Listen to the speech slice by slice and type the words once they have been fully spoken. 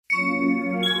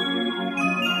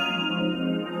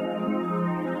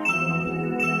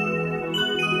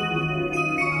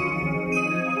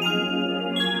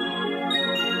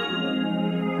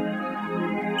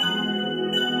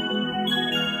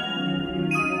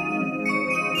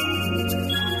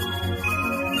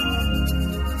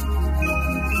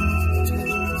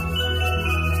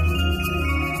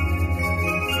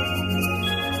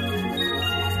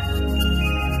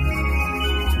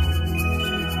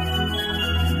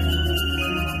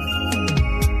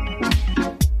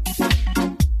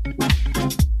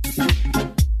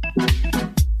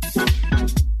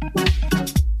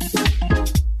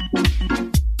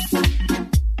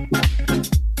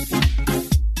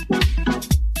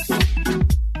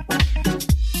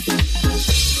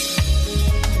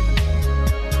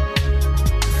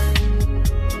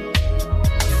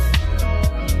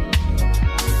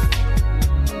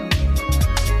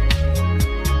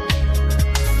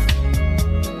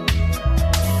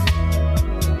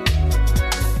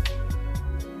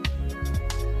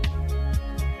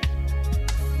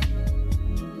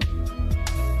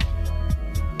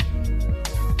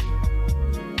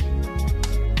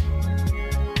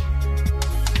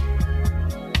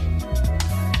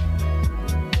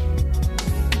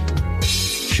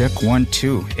Check 1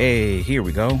 2. Hey, here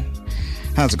we go.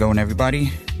 How's it going,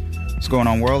 everybody? What's going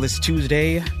on, world? It's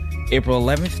Tuesday, April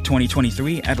 11th,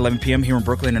 2023 at 11 p.m. here in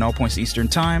Brooklyn and all points Eastern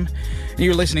Time. And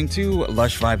you're listening to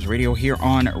Lush Vibes Radio here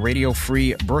on Radio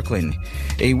Free Brooklyn,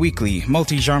 a weekly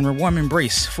multi-genre warm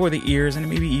embrace for the ears and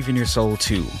maybe even your soul,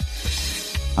 too.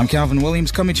 I'm Calvin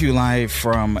Williams, coming to you live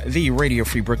from the Radio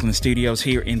Free Brooklyn studios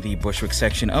here in the Bushwick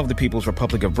section of the People's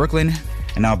Republic of Brooklyn.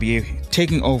 And I'll be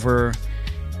taking over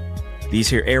these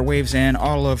here airwaves and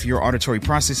all of your auditory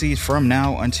processes from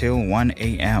now until 1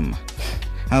 a.m.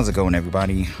 How's it going,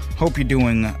 everybody? Hope you're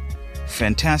doing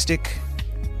fantastic.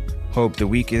 Hope the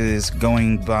week is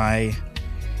going by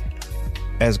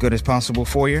as good as possible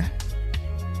for you.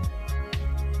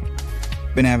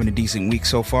 Been having a decent week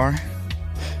so far.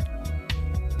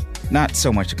 Not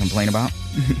so much to complain about.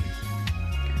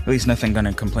 At least nothing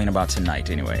gonna complain about tonight,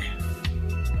 anyway.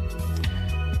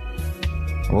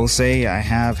 I will say I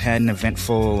have had an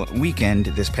eventful weekend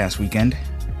this past weekend.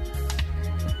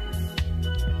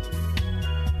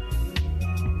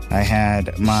 I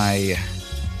had my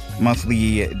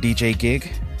monthly DJ gig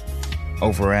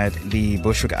over at the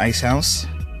Bushwick Ice House,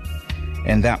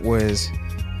 and that was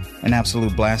an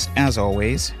absolute blast as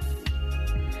always.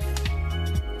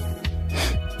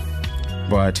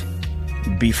 But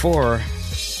before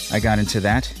I got into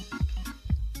that,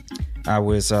 I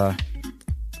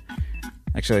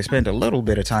spent a little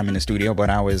bit of time in the studio, but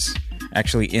I was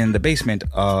actually in the basement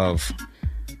of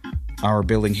our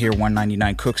building here,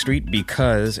 199 Cook Street,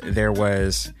 because there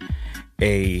was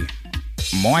a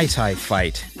Muay Thai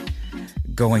fight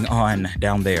going on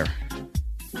down there.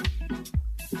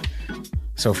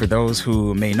 So for those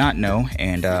who may not know,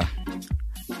 and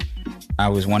I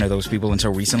was one of those people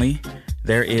until recently,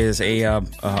 there is a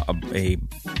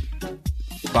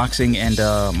boxing and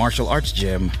martial arts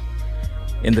gym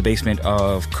in the basement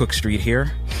of Cook Street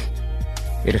here.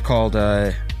 It is called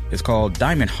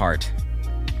Diamond Heart,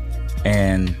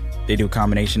 and they do a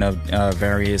combination of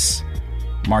various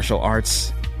martial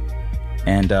arts.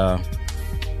 And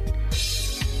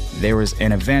there was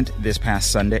an event this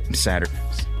past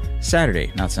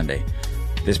Saturday, not Sunday.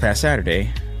 This past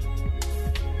Saturday,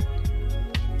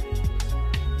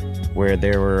 where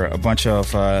there were a bunch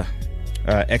of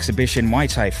exhibition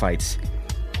Muay Thai fights.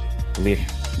 I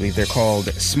believe they're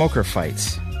called smoker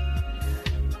fights.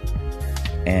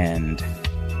 And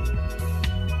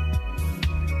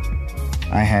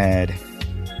I had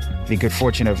the good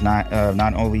fortune of not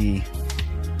only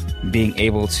being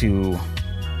able to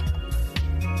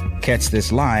catch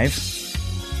this live,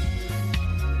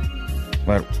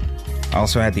 but I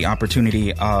also had the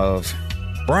opportunity of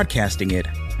broadcasting it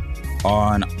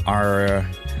on our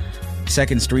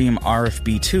second stream,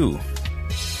 RFB2.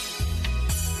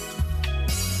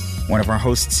 One of our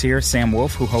hosts here, Sam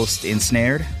Wolf, who hosts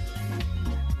Ensnared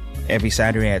every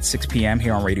Saturday at 6 p.m.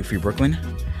 here on Radio Free Brooklyn,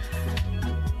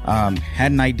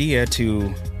 had an idea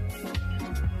to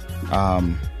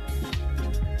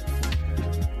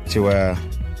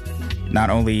not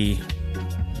only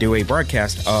do a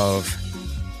broadcast of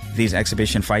these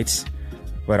exhibition fights,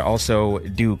 but also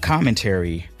do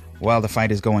commentary while the fight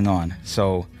is going on.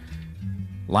 So,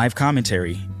 live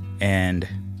commentary, and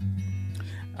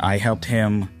I helped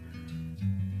him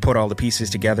put all the pieces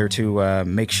together to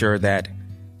make sure that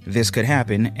this could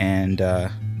happen. And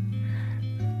I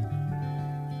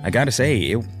gotta say,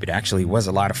 it actually was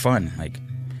a lot of fun. Like,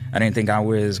 I didn't think I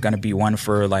was gonna be one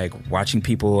for like watching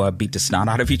people beat the snot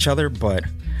out of each other, but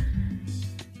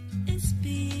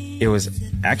it was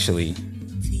actually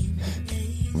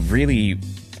really,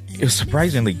 it was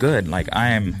surprisingly good. Like,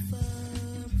 I'm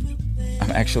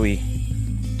actually,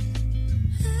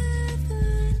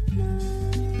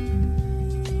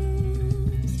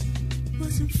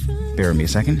 bear with me a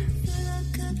second.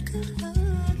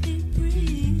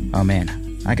 Oh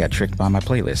man, I got tricked by my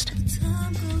playlist.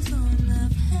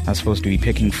 I was supposed to be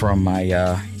picking from my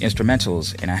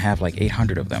instrumentals, and I have like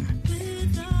 800 of them.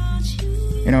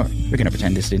 You know, we're gonna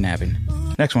pretend this didn't happen.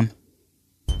 Next one.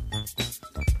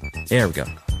 There we go.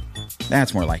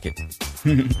 That's more like it.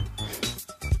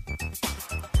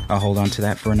 I'll hold on to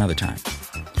that for another time.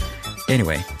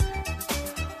 Anyway,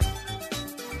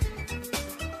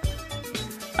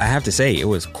 I have to say, it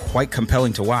was quite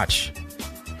compelling to watch.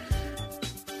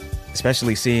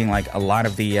 Especially seeing like a lot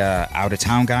of the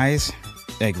out-of-town guys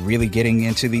like really getting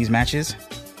into these matches.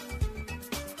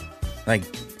 Like,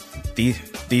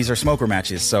 these are smoker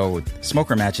matches. So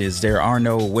smoker matches, there are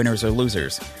no winners or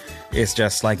losers. It's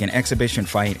just like an exhibition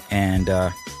fight, and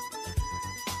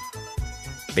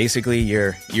basically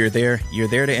you're there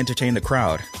to entertain the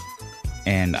crowd.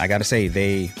 And I gotta say,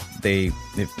 they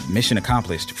mission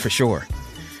accomplished for sure.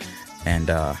 And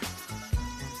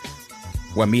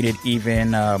what made it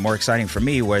even more exciting for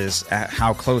me was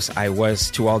how close I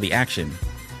was to all the action.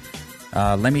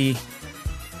 Let me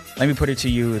put it to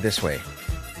you this way.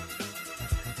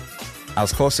 I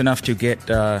was close enough to get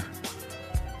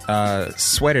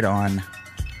sweated on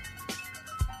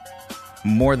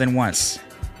more than once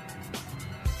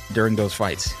during those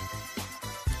fights.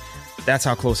 That's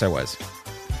how close I was.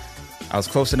 I was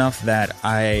close enough that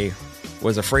I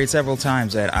was afraid several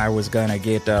times that I was gonna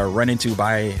get run into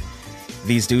by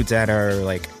these dudes that are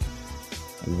like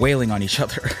wailing on each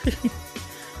other.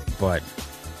 But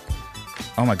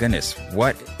oh my goodness,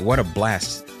 what a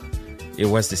blast it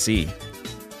was to see.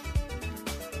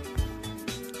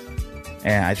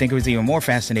 And I think it was even more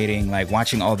fascinating, like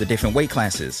watching all the different weight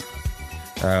classes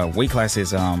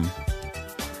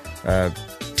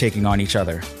taking on each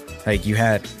other. Like you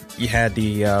had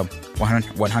the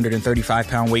 135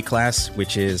 pound weight class,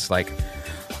 which is like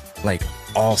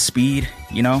all speed,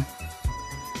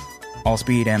 all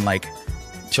speed, and like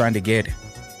trying to get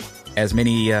as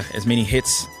many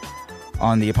hits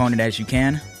on the opponent as you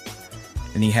can.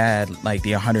 And you had like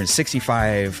the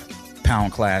 165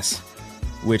 pound class,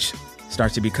 which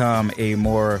starts to become a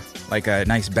more like a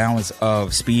nice balance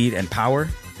of speed and power.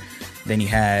 Then you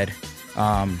had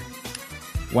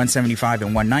 175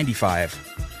 and 195,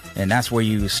 and that's where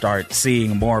you start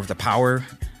seeing more of the power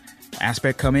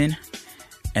aspect come in.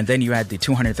 And then you had the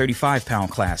 235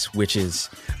 pound class, which is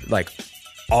like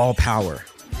all power.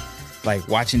 Like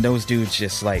watching those dudes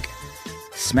just like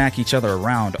smack each other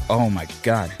around. Oh my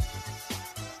God.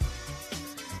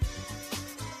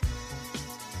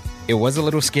 It was a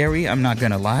little scary, I'm not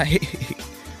gonna lie.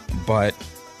 But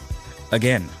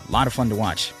again, a lot of fun to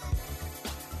watch.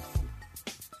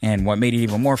 And what made it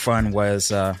even more fun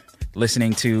was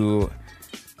listening to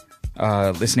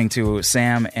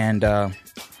Sam and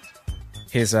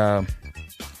his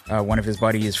one of his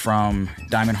buddies from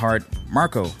Diamond Heart,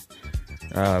 Marco,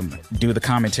 do the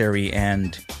commentary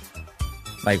and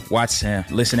like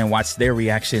listen and watch their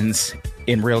reactions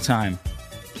in real time.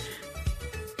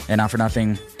 And not for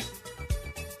nothing,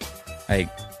 like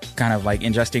kind of like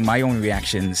ingesting my own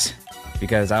reactions,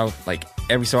 because I was like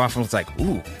every so often it's like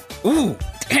ooh,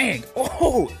 dang,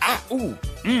 oh, ah, ooh,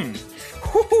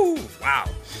 whoo, wow.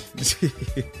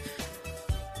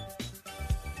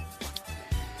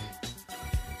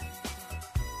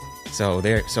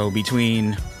 So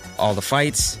between all the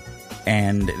fights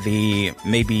and the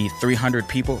maybe 300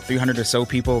 or so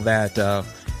people that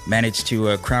managed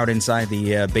to crowd inside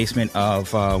the basement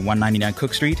of 199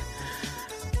 Cook Street,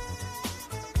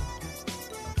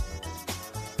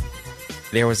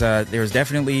 there was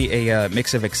definitely a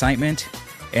mix of excitement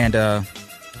and a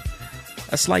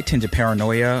slight tinge of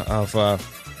paranoia of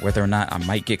whether or not I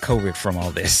might get COVID from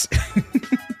all this.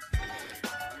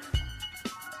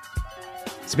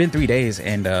 It's been 3 days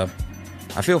and I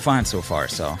feel fine so far,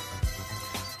 so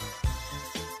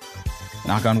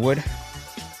knock on wood,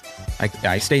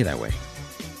 I stay that way.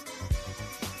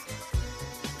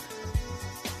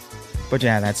 But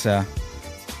yeah, that's I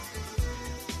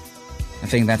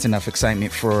think that's enough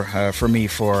excitement for me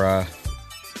for a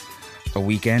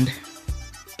weekend.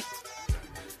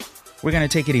 We're gonna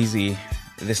take it easy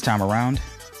this time around,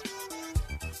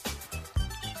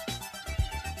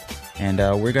 and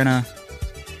we're gonna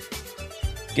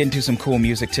get into some cool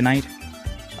music tonight.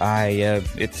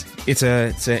 It's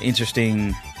an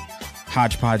interesting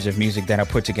hodgepodge of music that I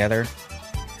put together.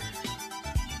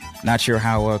 Not sure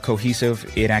how cohesive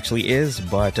it actually is,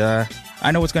 but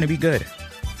I know it's going to be good.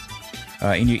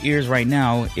 In your ears right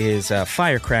now is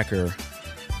Firecracker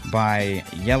by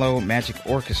Yellow Magic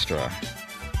Orchestra.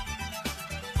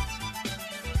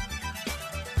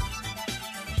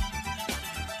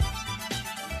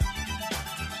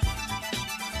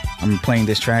 I'm playing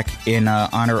this track in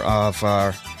honor of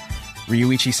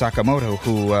Ryuichi Sakamoto,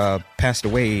 who passed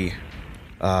away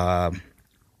about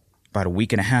a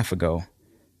week and a half ago.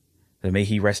 May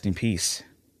he rest in peace.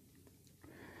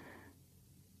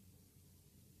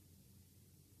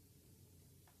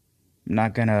 I'm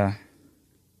not gonna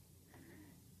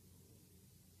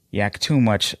yak too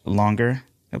much longer.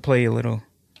 I'll play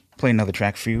another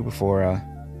track for you before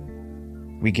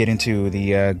we get into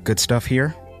the good stuff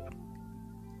here.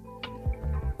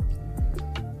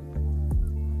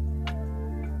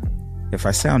 If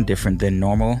I sound different than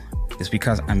normal, it's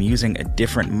because I'm using a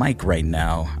different mic right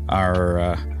now.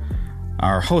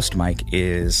 Our host mic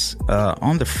is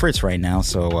on the fritz right now,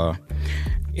 so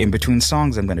in between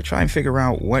songs, I'm going to try and figure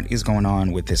out what is going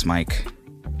on with this mic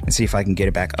and see if I can get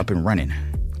it back up and running.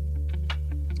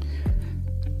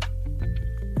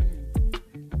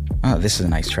 Oh, this is a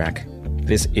nice track.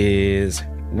 This is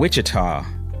Wichita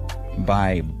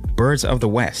by Birds of the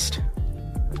West.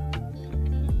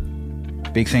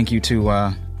 Big thank you to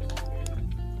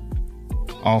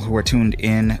all who are tuned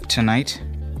in tonight.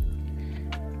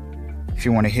 If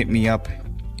you want to hit me up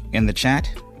in the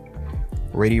chat,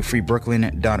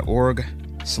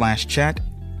 radiofreebrooklyn.org/chat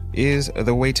is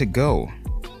the way to go.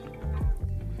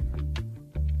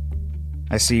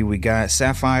 I see we got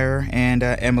Sapphire and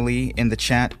Emily in the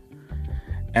chat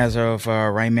as of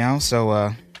right now,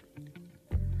 so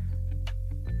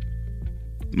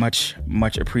much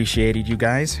appreciated, you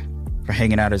guys, for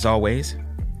hanging out as always.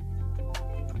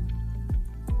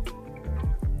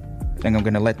 I think I'm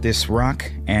gonna let this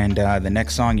rock, and the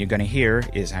next song you're gonna hear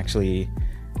is actually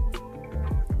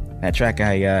that track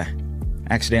I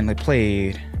accidentally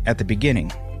played at the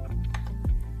beginning.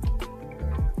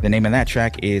 The name of that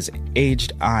track is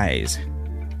Aged Eyes,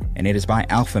 and it is by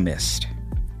Alchemist.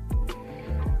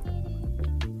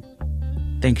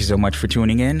 Thank you so much for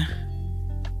tuning in.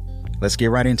 Let's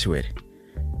get right into it.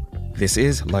 This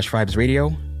is Lush Vibes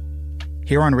Radio,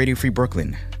 here on Radio Free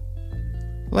Brooklyn.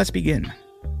 Let's begin.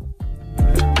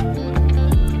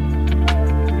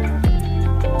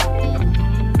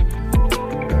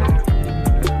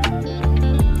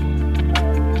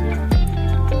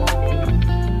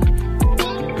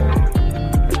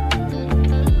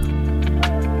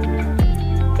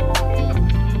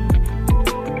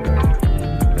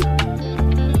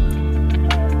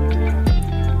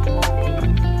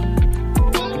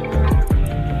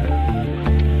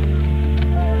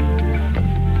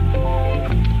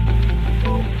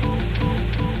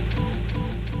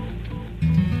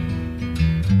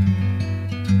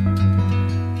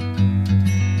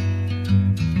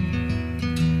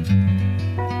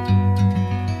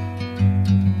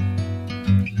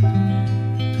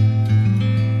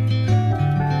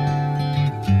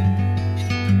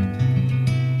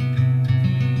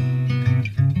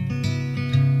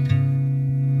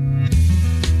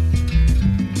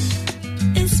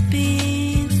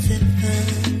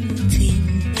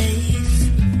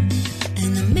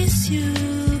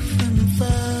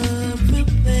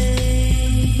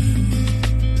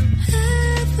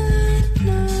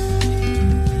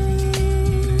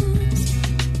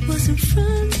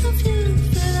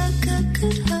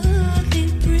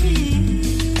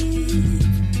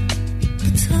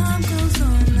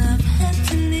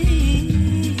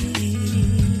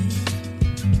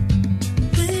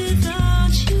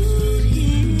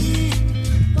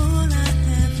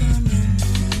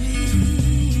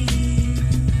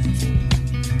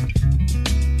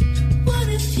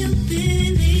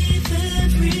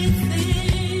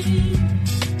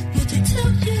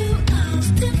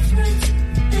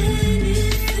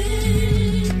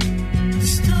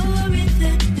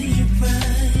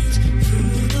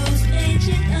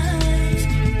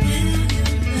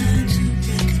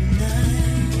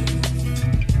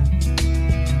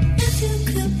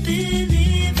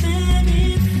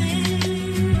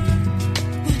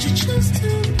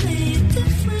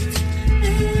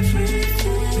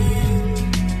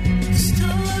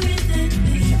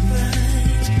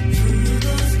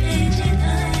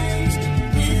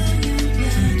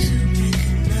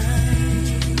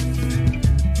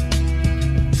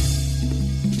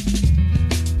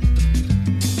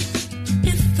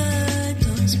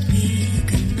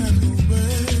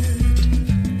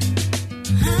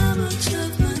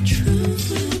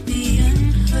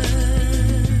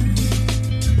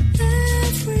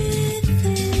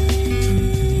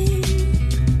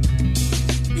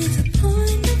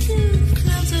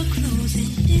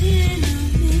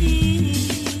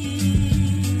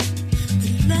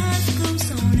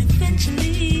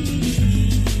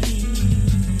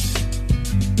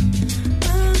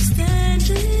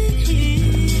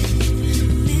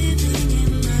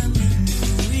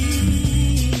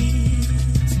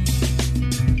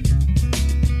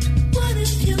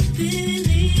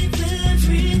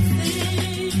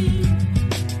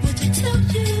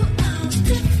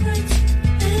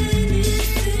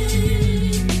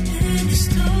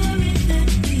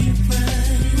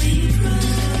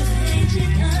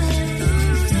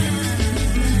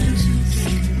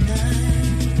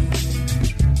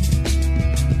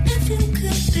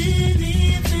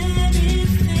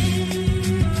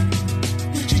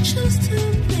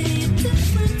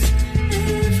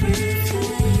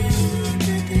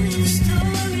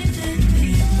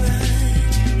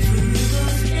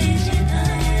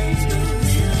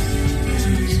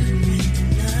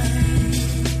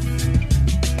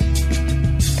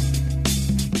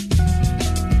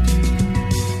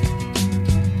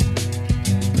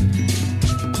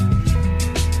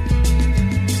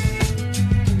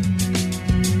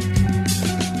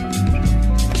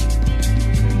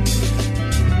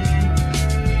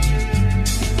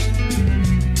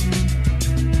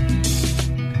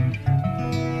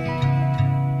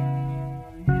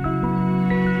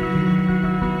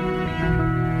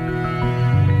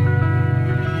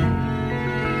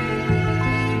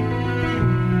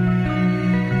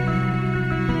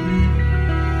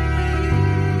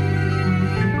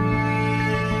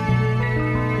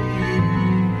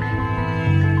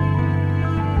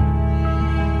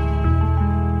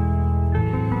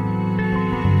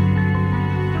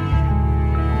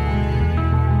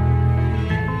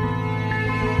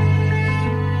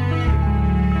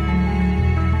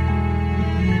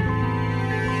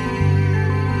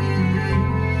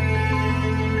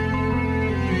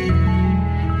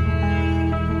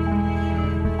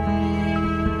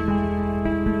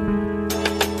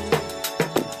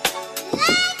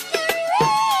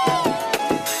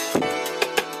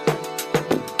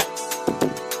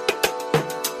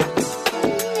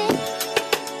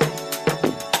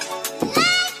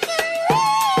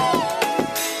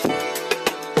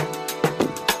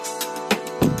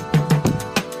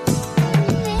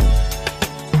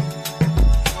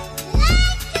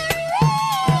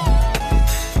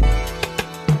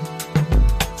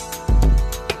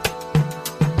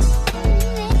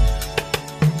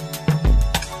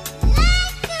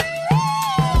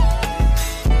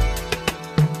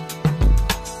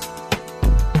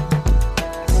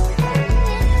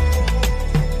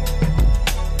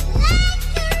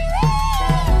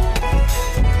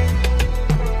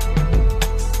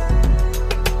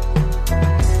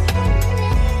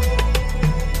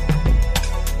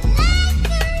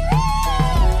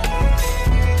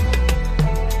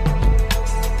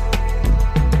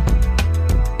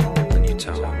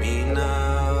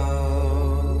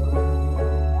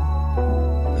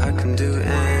 can do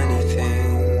anything.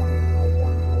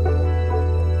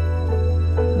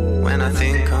 When I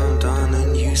think I'm done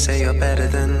and you say you're better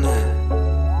than that,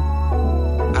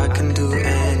 I can do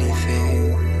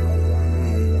anything.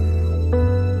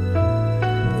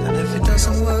 And if it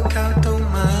doesn't work out, don't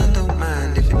mind, don't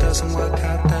mind. If it doesn't work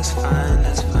out, that's fine,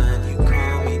 that's fine. You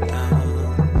calm me down.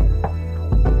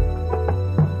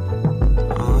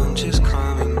 I'm just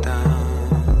calming down.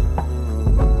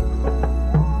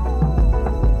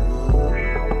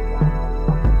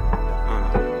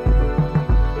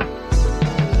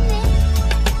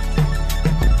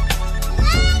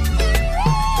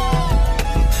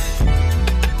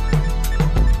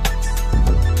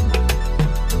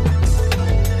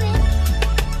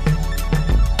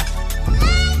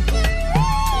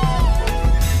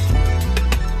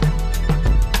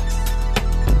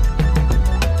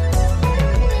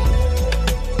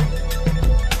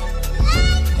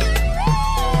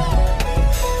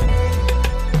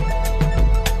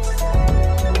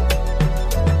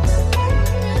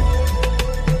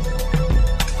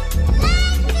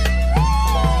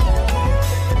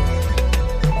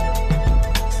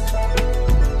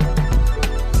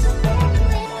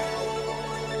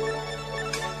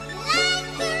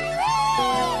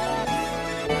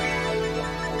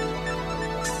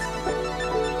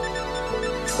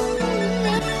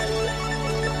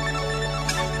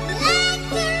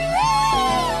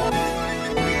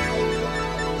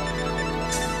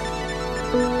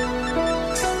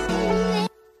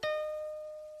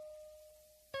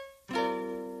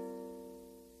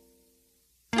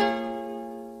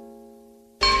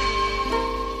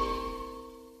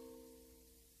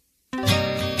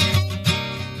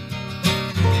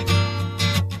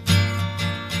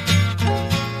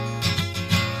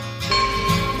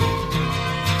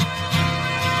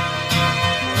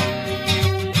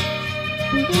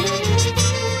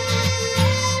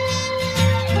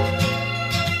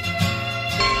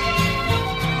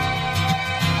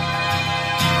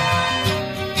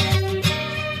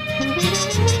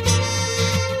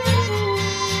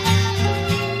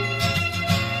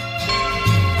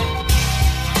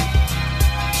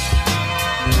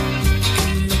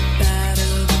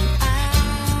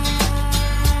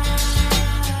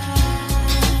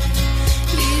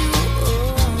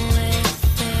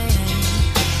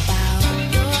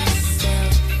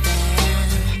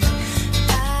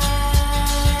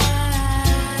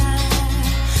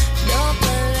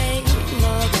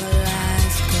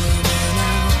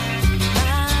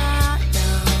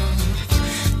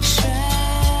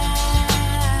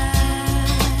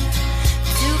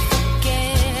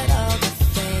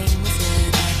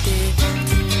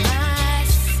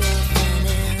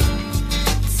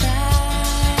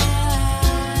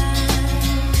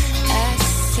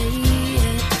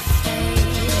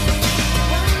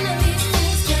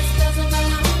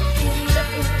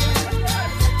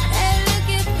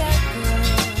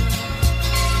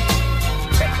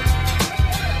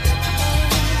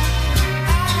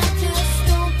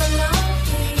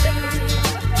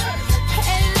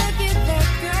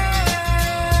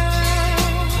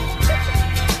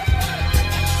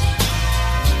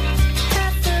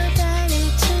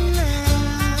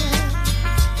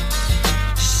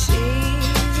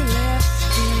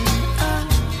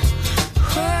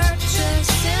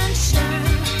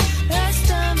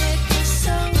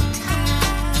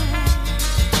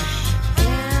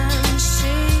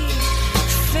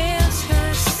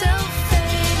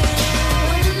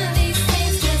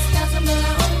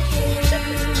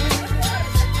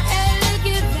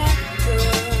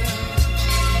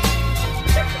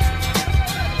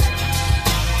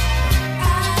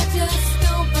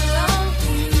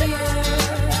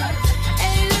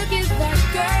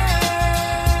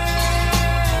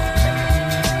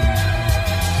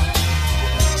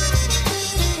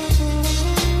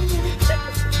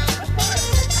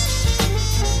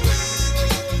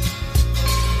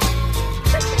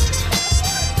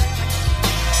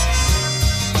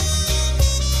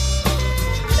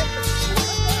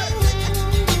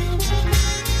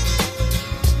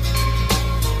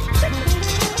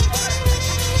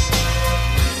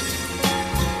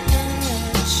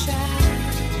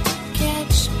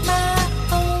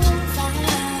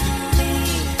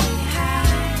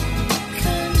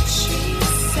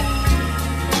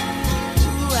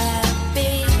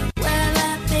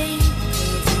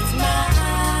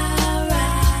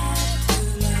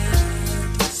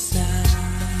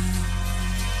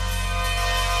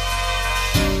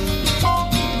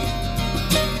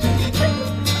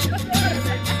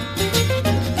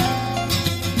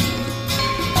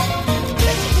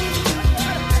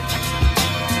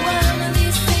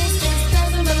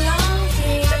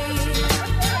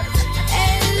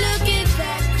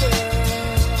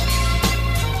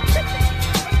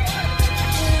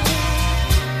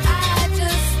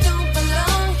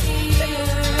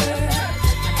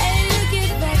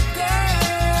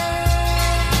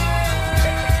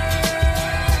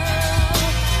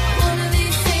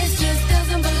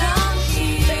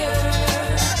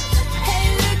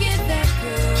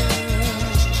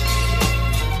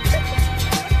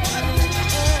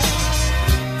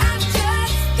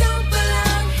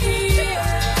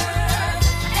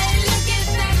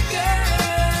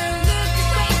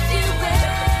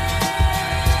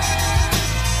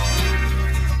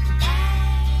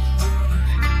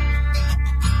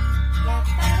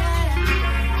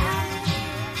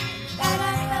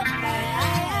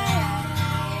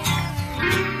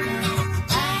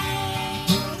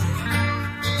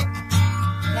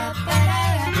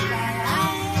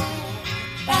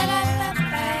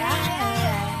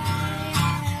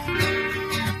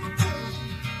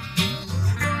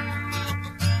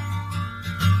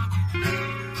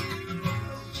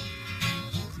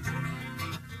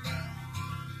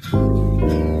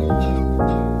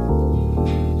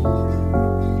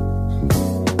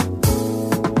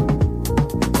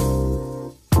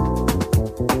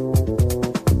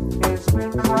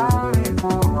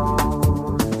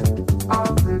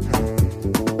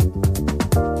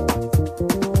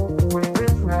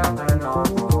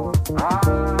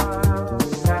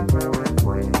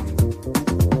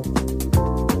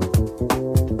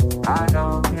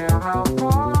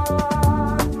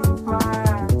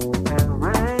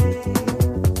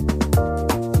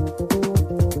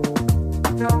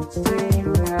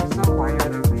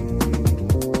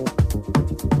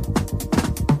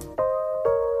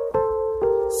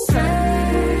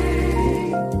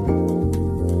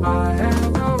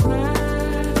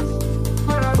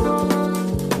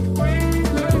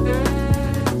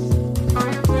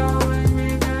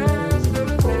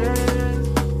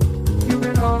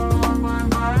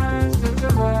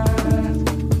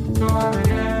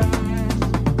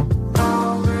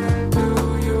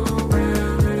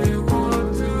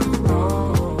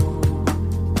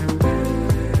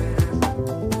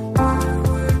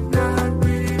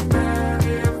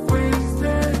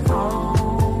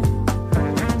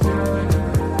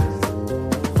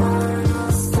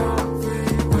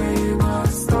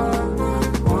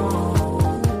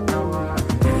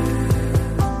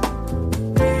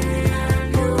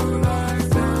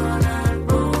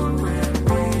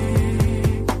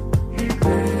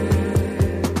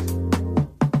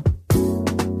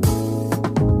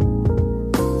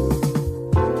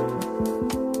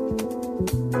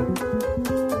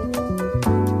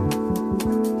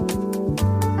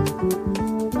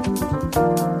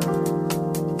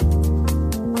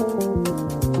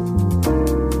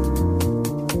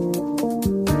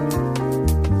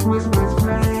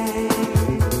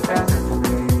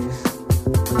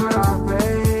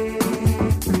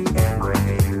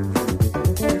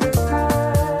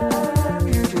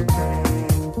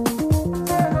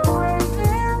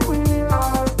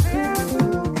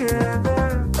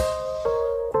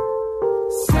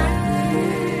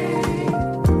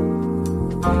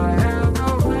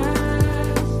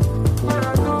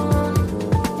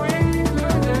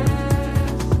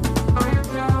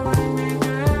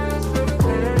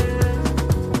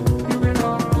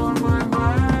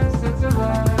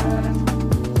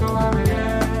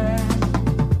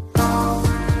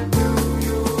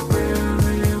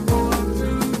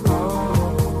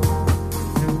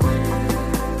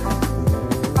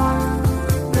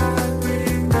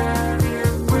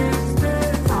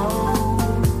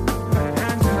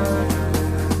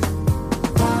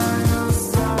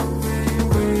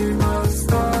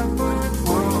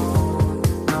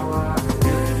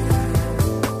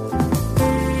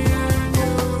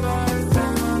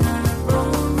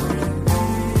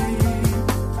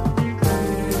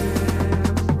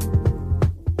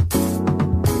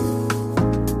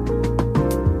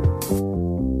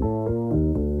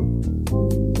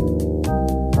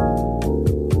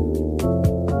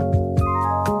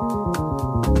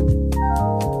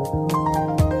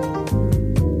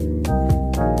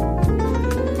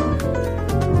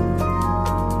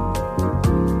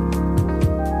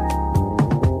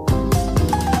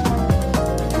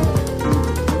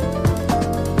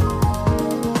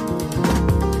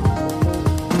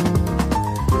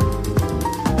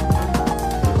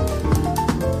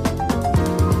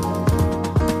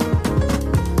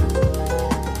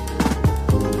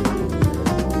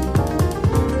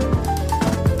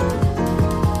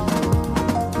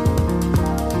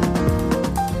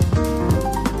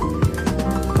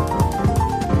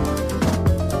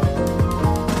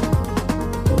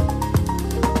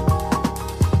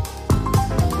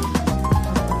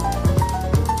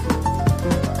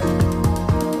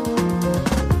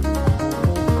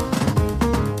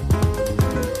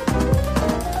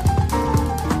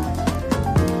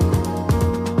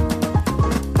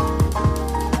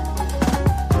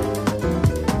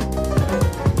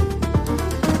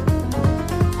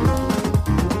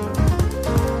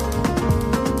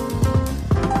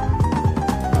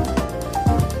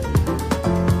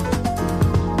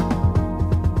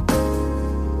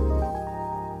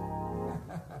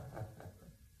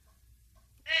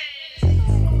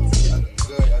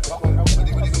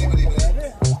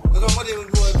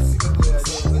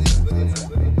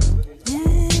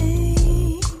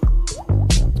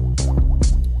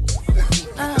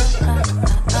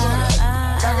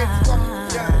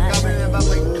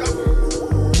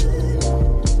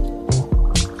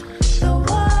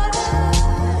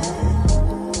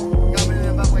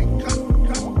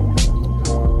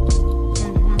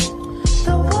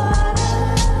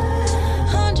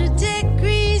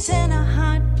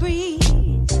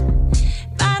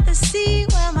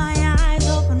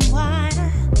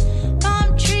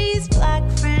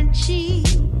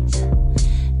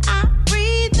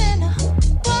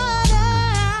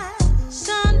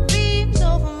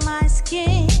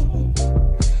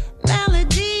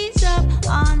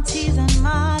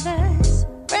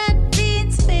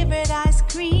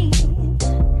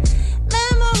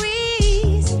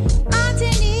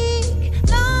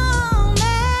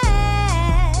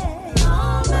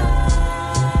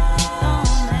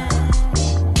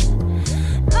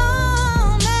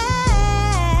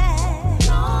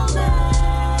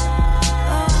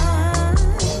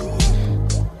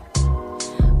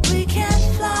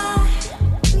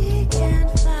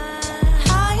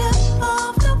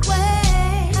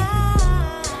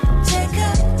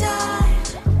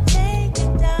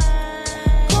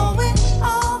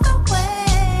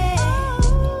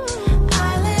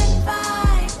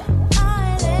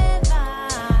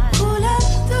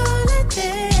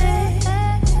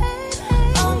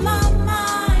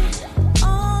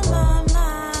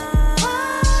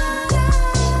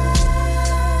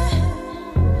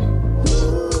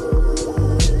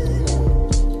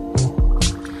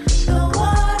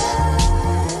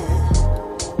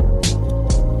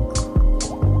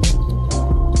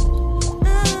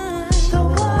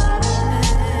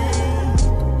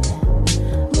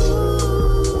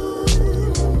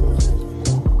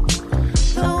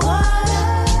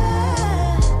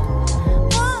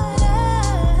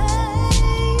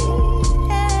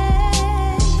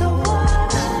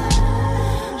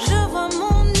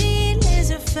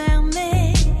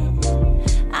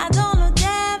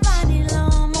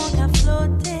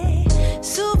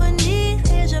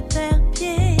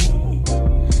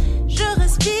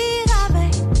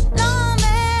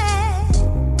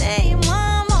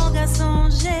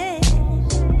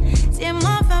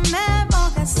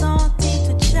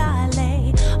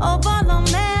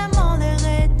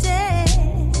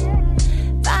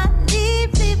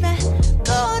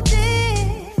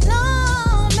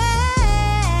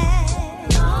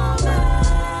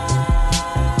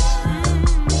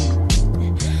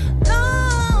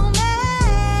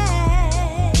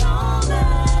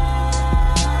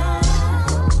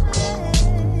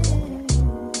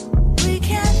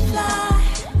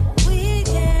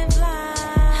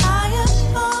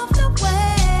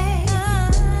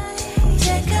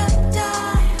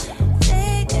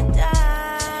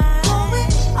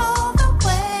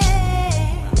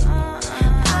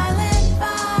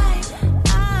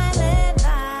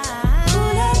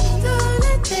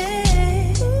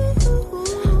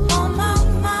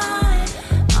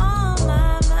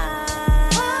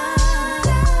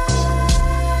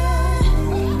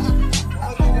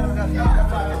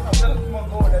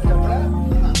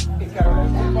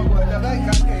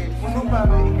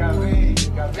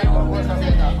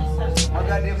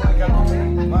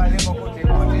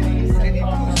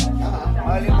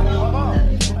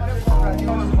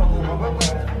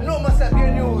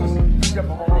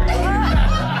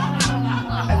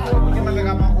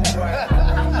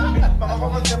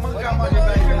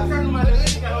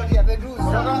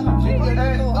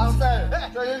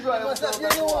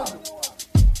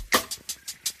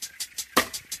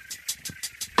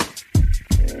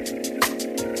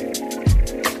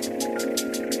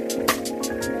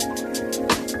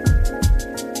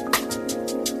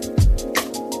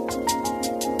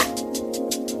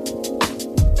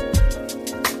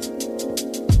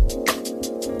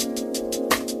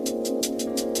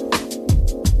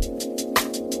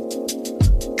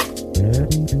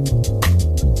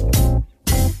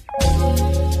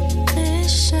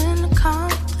 Mission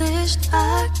accomplished,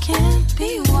 I can't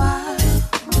be wild.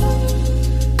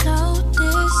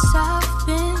 Notice I've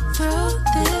been through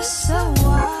this a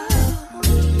while.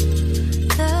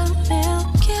 The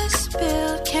milk is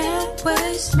spilled, can't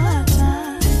waste my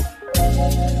time.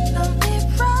 Don't be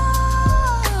proud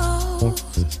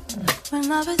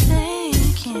when I've been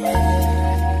thinking.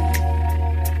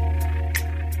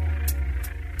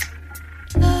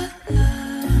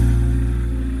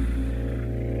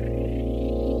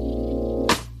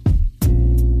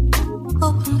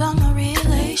 Open about my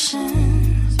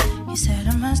relations. You said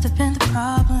I must have been the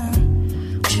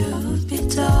problem. Truth be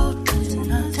told, there's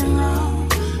nothing wrong,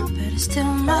 but it's still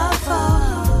my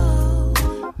fault.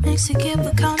 Makes it give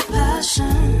with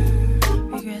compassion.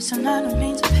 Regrets are not a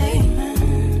means of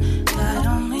payment. God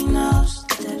only knows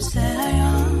the depths that I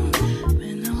am.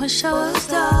 When I wish I was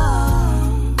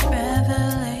dumb.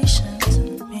 Revelation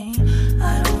to me.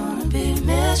 I don't wanna be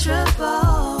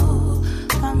miserable.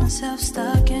 Find myself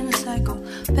stuck in a cycle.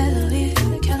 Better leave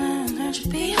the killing energy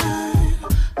behind.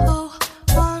 Who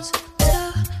wants to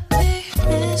be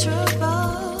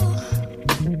miserable?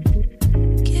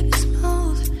 Keep it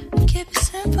smooth, keep it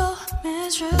simple,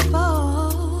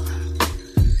 miserable.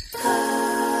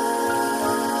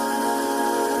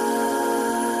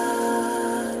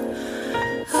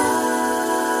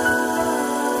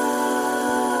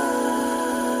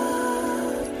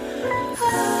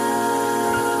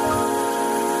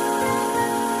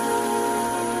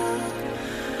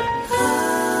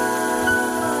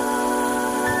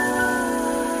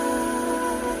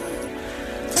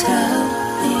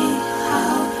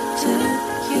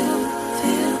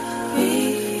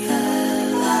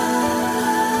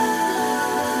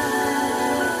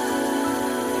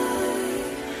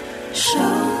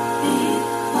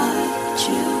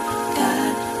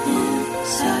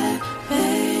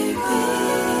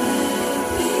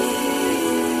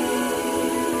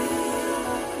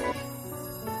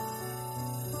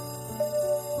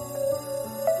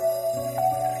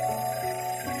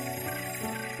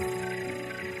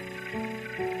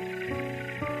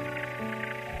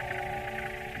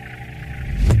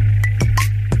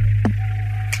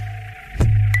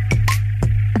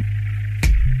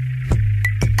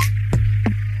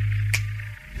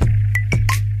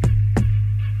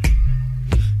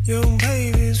 Your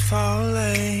baby's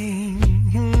falling.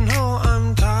 You know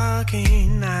I'm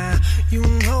talking now. You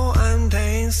know I'm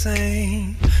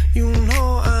dancing. You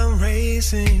know I'm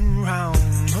racing round.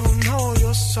 Oh no,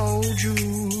 you're so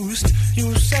juiced.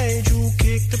 You said you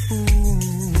kick the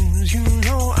booze. You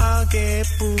know I'll get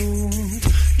booed.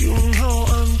 You know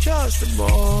I'm just a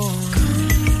boy.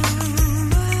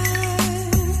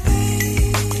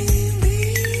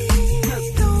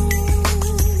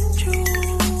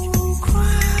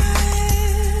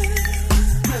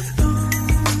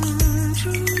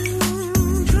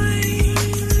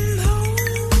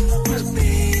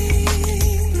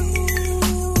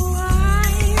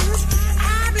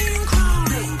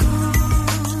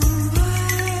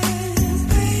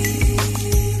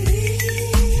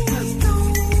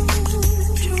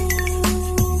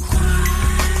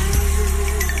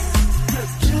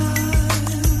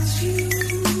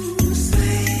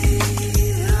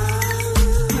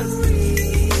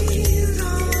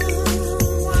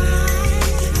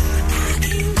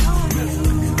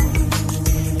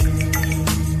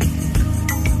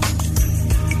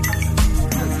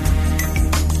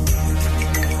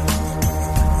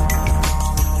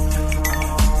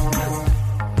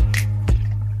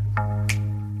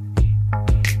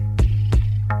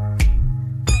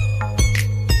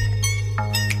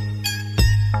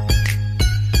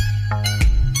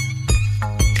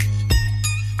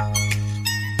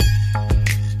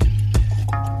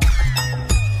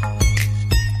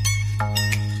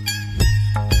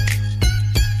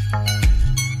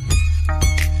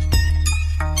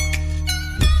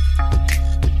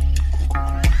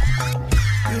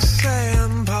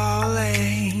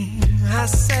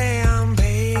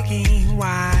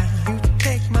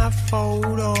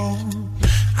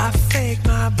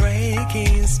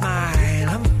 fucking smile.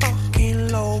 I'm fucking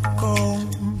loco.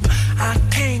 I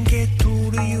can't get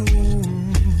through to you.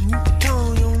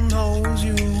 Turn your nose,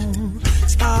 you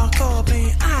spark up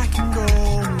and I can go.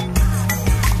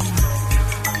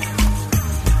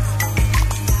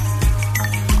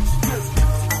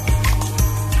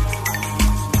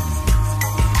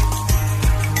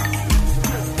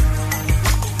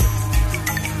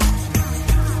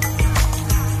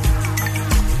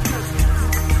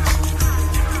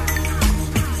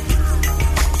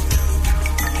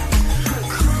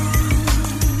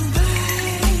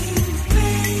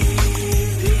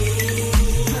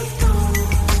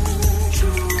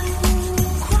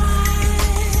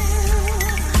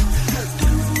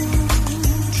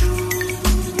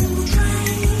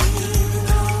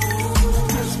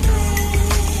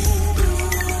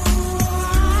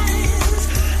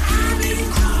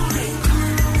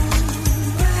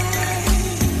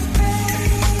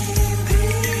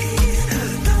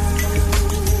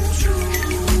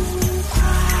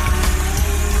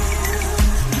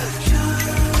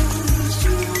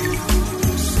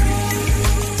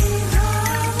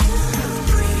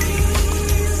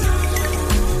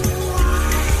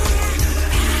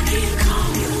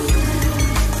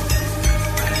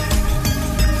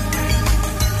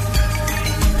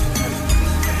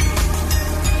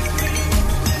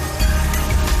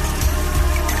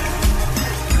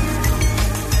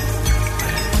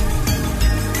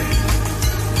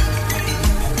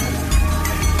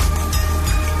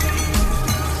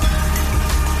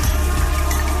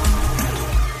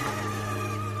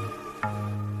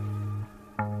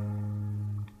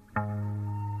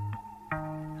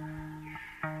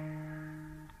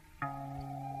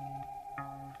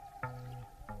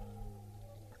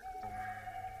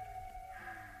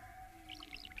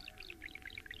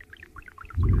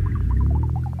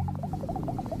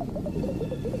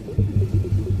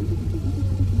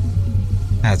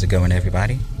 How's it going,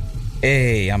 everybody?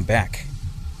 Hey, I'm back.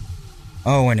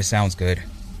 Oh, and it sounds good.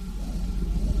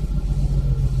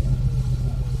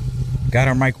 Got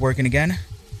our mic working again.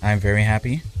 I'm very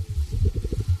happy.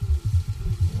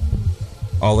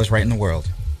 All is right in the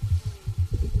world.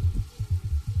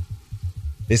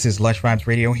 This is Lush Vibes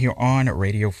Radio here on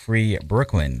Radio Free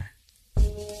Brooklyn.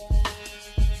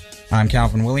 I'm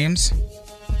Calvin Williams.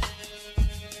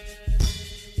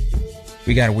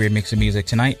 We got a weird mix of music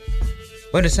tonight,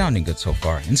 but it's sounding good so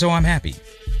far, and so I'm happy.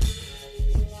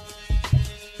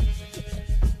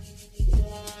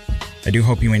 I do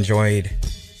hope you enjoyed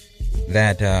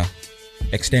that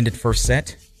extended first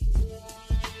set.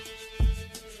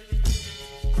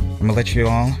 I'm gonna let you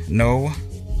all know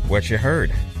what you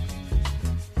heard.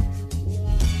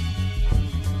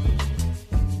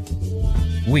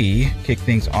 We kick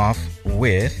things off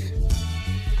with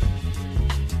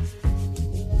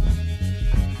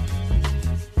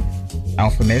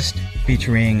Alphamist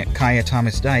featuring Kaya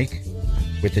Thomas Dyke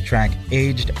with the track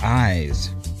Aged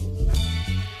Eyes.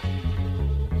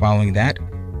 Following that,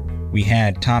 we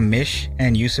had Tom Misch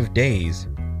and Yusuf Days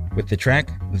with the track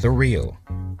The Real.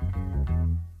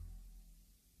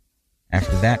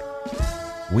 After that,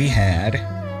 we had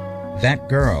That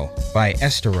Girl by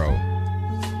Estero.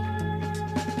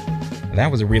 That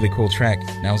was a really cool track.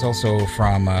 That was also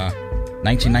from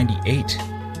 1998.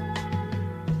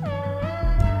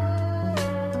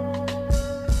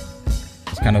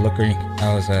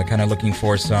 I was kind of looking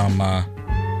for some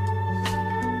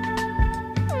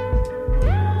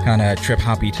kind of trip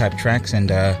hoppy type tracks, and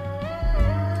that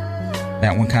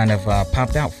one kind of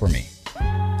popped out for me.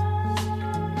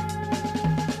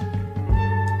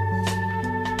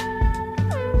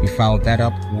 We followed that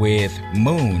up with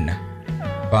Moon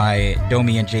by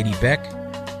Domi and JD Beck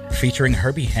featuring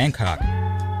Herbie Hancock.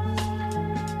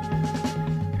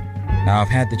 Now, I've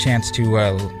had the chance to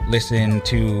listen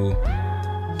to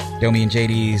Domi and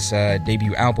JD's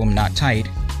debut album, Not Tight,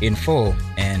 in full,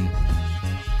 and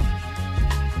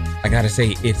I gotta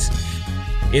say, it's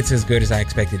as good as I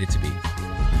expected it to be.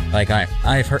 Like,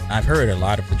 I've heard a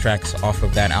lot of the tracks off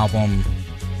of that album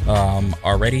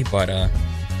already, but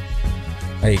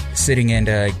like sitting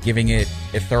and giving it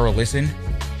a thorough listen,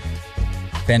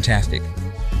 fantastic.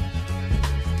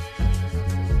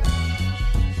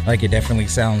 Like, it definitely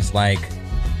sounds like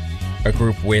a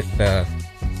group with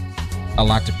a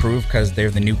lot to prove, because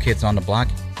they're the new kids on the block.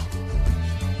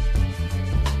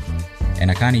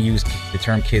 And I kind of use the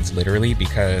term kids literally,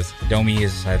 because Domi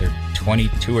is either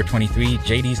 22 or 23,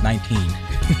 JD's 19.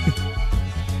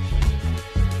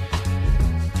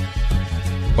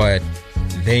 But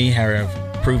they have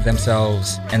proved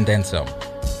themselves and then some.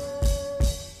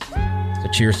 So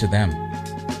cheers to them.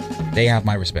 They have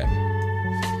my respect.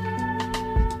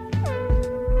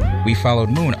 We followed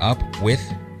Moon up with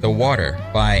The Water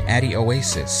by Addy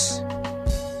Oasis.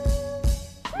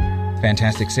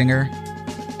 Fantastic singer,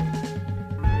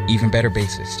 even better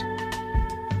bassist.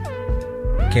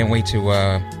 Can't wait to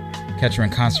catch her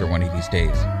in concert one of these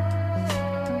days.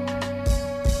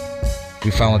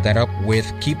 We followed that up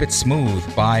with Keep It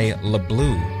Smooth by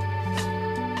LeBlue.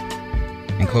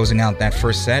 And closing out that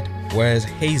first set was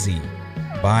Hazy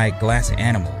by Glass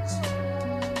Animals.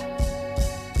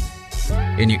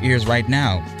 In your ears right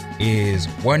now is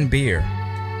One Beer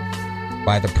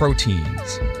by The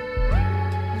Proteins.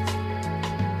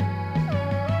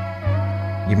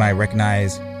 You might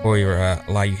recognize, for your a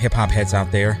lot of you hip hop heads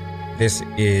out there, this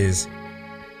is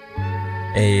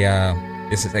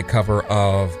a cover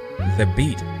of The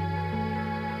Beat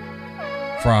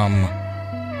from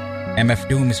MF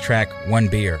Doom's track One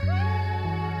Beer.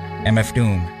 MF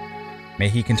Doom, may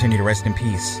he continue to rest in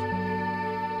peace.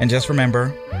 And just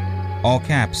remember, all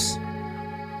caps,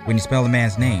 when you spell the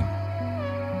man's name,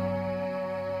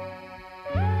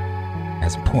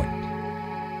 that's important.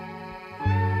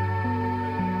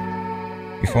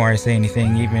 Before I say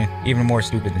anything even more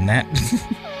stupid than that,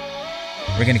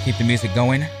 we're going to keep the music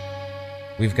going.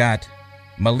 We've got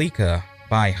Malika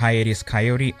by Hiatus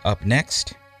Coyote up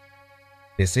next.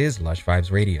 This is Lush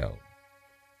Vibes Radio.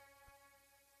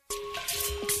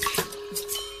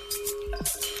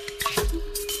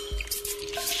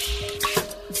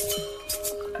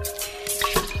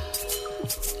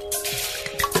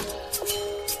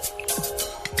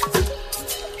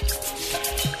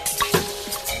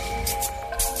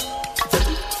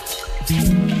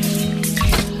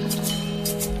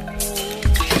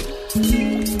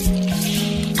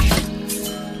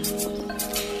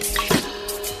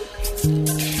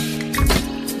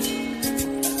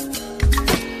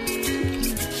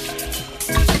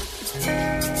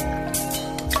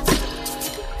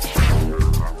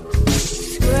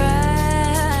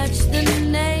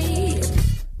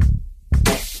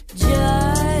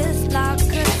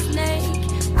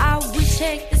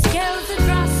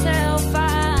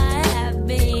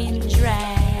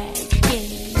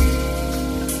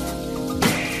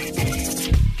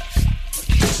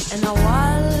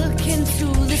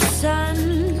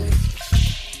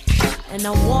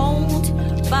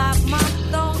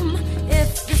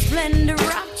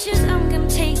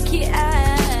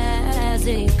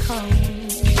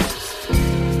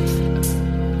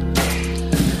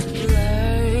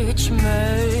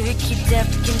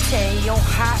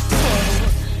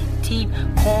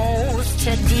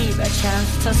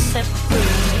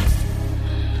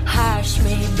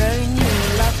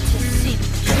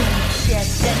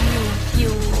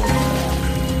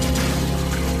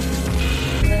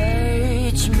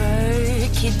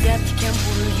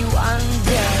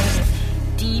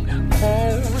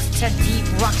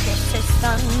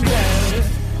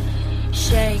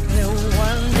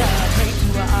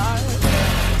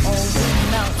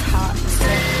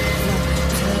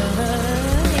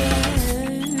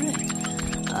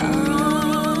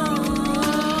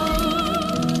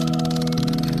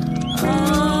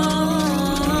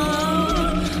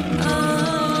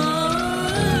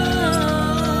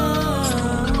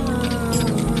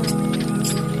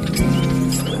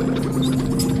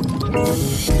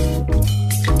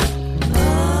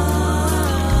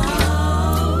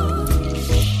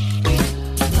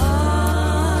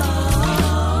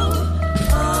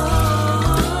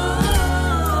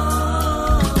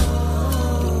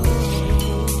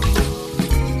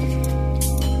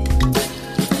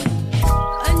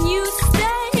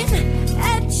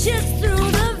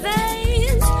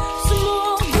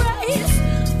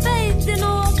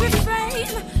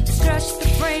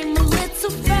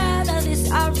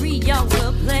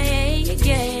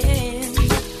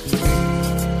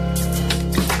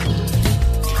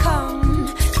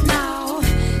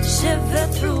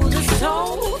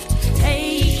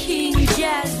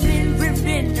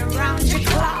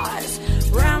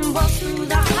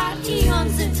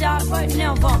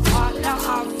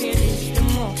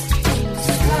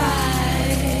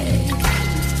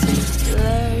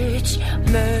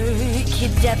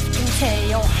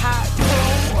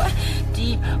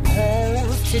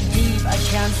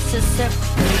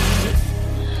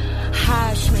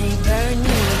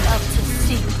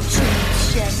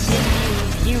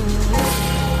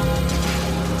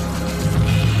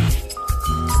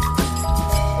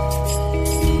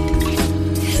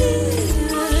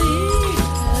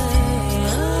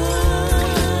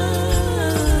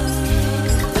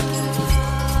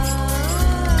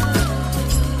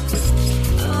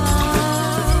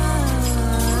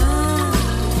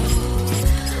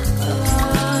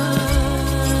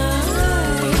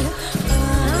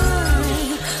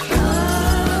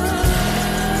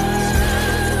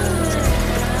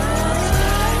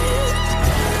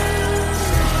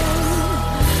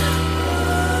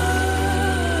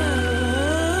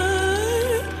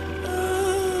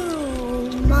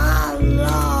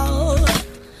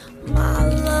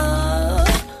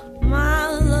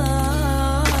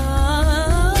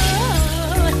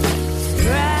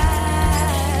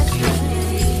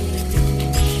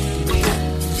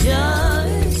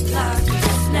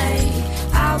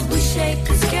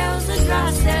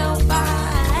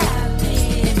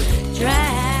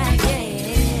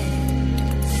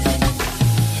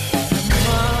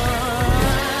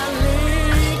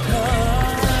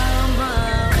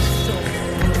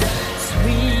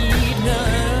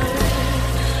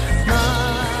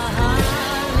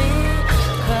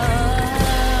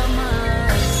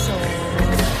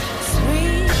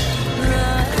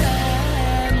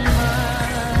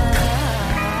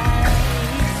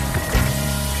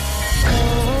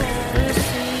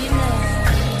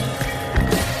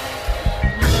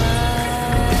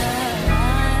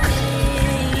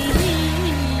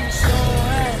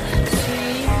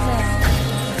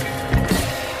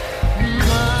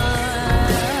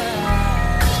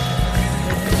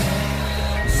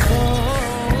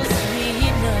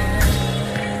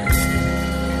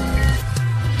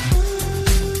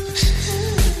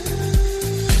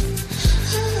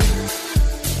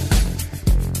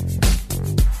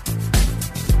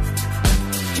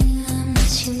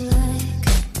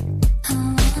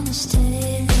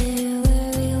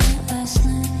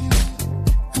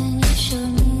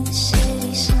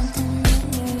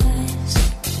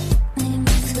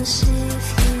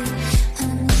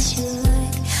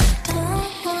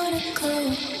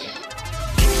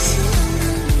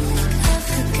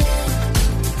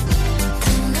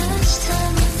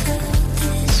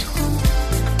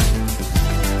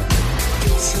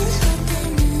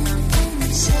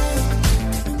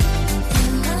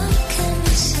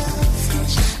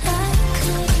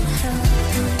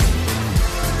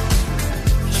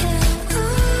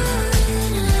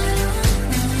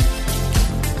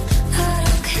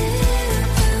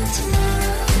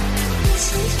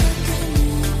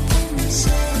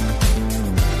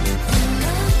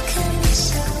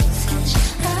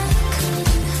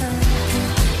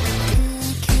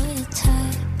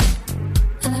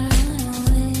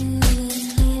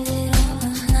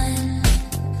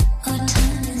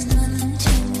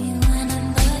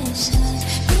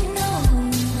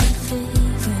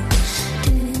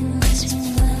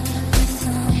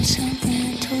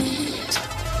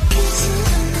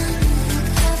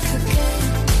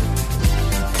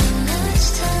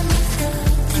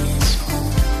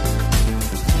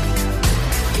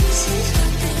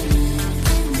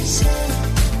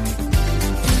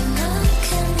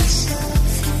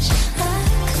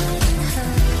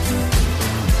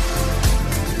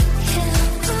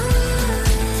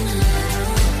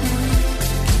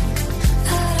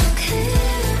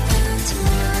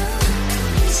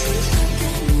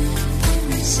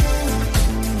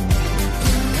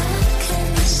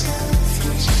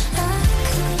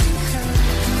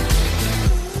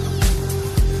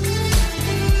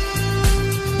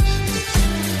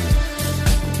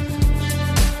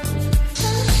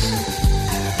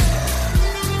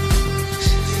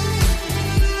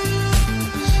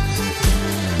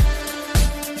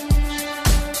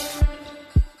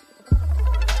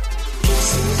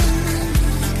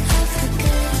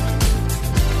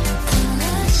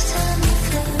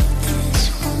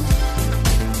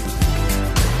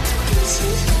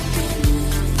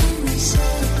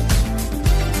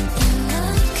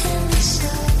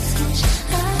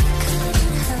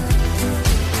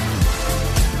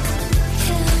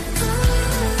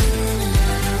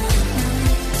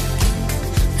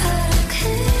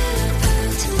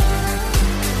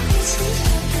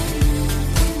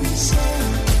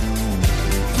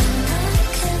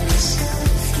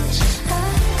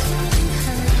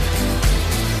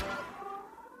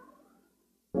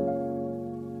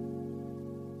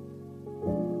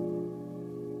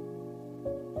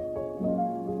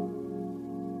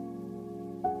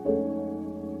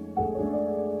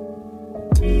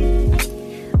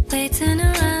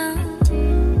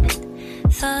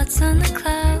 on the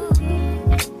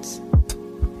clouds,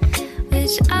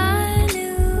 which I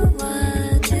knew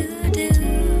what to do.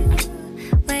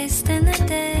 Wasting the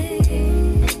day,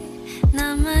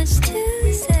 not much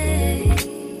to say.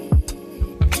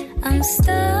 I'm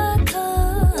stuck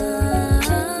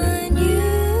on you.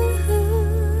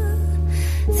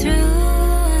 Through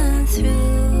and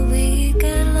through, we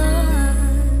get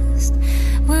lost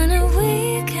when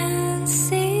we can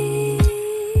see.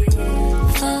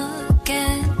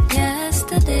 Forget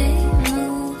yesterday,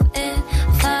 move it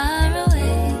far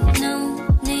away. No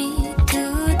need to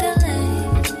delay.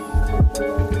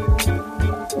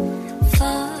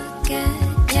 Forget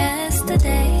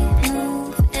yesterday,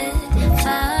 move it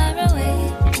far away.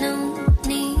 No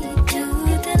need to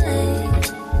delay.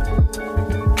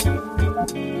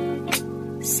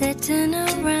 Sitting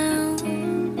around,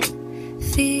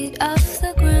 feet off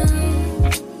the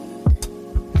ground.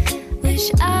 Wish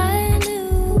I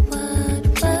knew what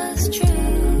was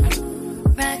true.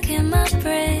 Racking my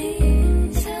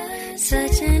brains,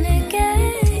 searching again.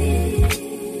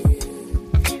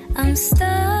 I'm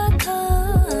stuck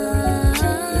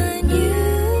on you.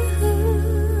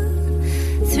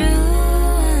 Through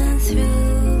and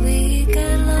through, we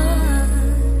get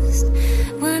lost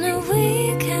when we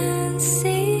can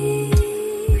see.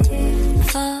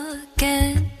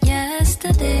 Forget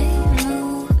yesterday,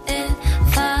 move it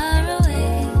far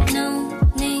away. No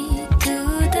need to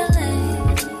delay.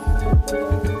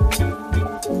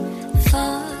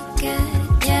 Forget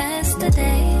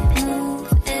yesterday, move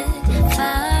it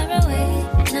far away.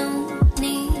 No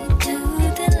need to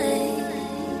delay.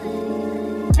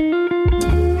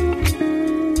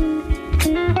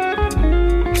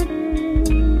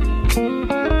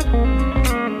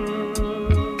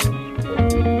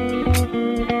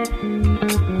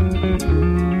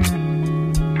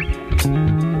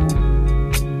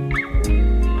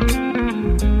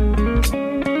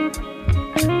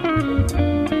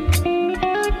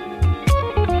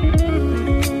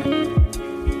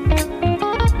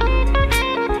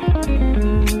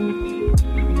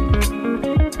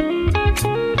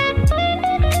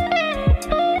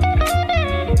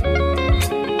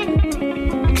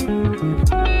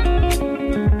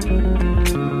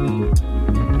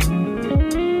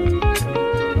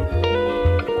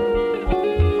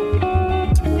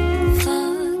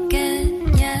 Forget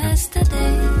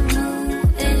yesterday,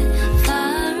 move it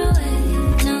far away.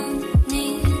 No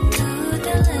need to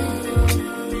delay.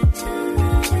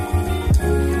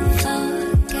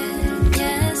 Forget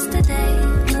yesterday,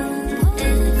 move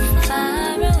it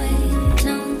far away.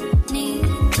 No need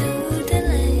to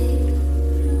delay.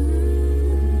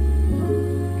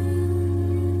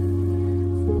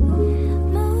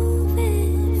 Move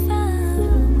it far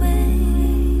away.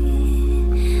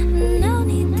 No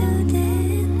need to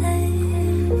delay.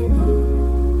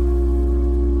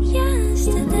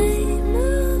 Yesterday,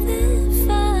 move it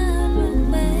far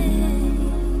away.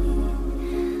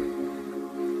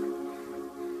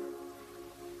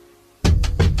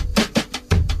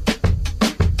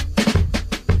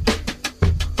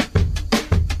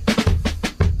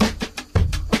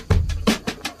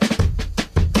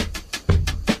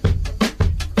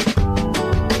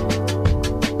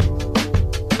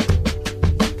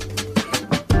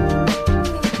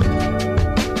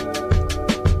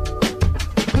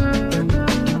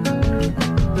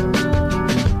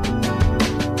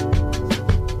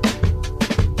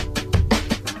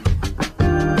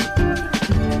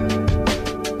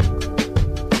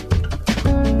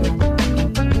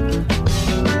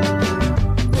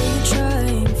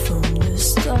 Trying from the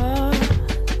start.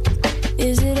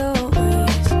 Is it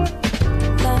always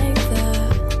like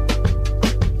that?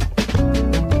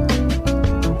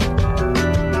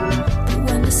 But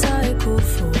when the cycle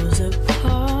falls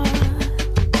apart,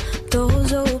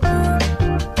 doors open,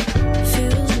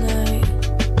 feels like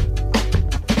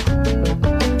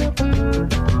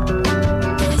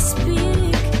they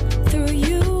speak through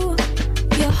you.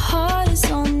 Your heart is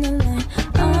on the line,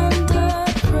 under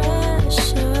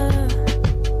pressure.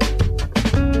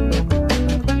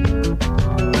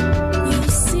 You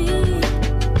see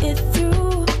it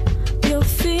through. Your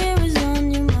fear is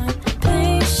on your mind.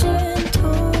 Patient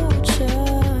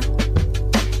torture.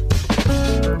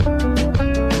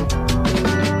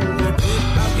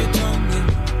 Out your tongue and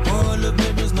all of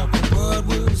it was not what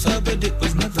was up, but it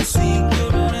was never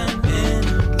secret and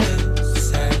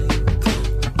endless cycle.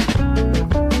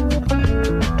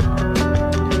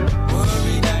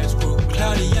 Worried eyes grow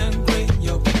cloudy and gray.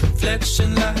 Your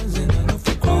reflection lies in an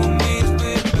overgrown maze.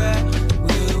 We're back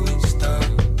where we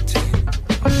started.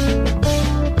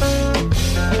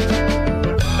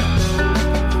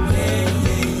 Yeah,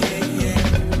 yeah, yeah, yeah.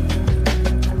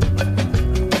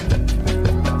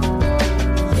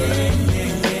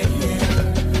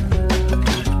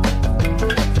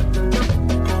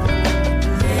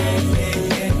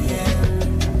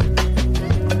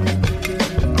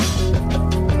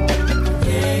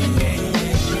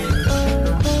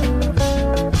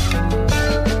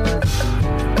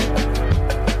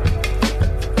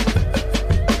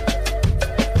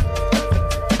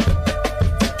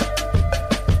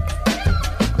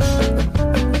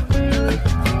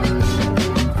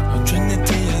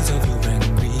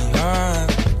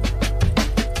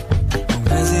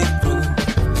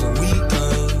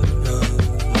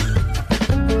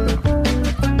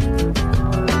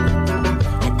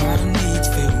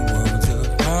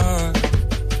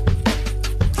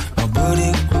 would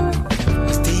it grow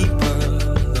us deeper?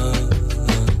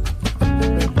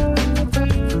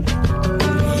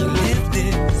 We live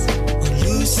this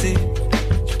elusive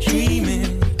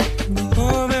dreaming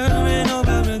over and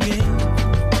over again.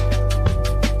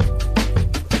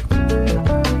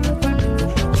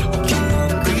 Killer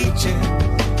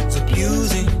creatures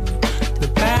abusing the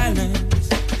balance.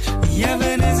 The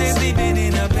evidence is sleeping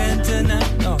in a pen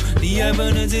tonight. No, the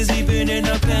evidence is sleeping in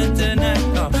a pen tonight.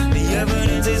 No, the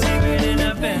evidence is sleeping in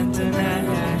a pen tonight.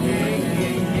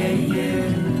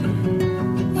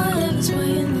 Whatever's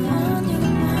weighing on your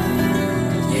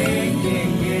mind.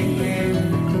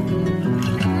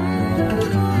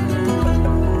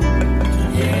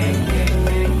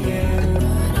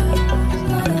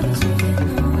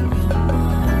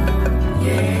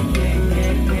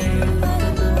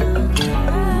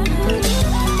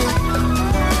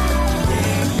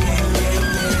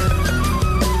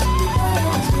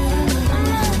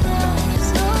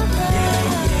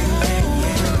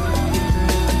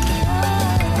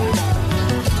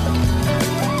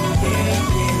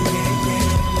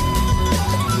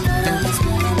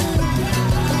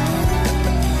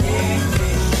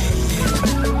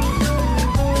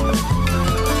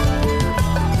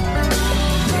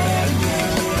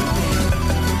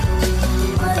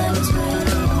 Whatever's weighing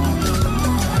on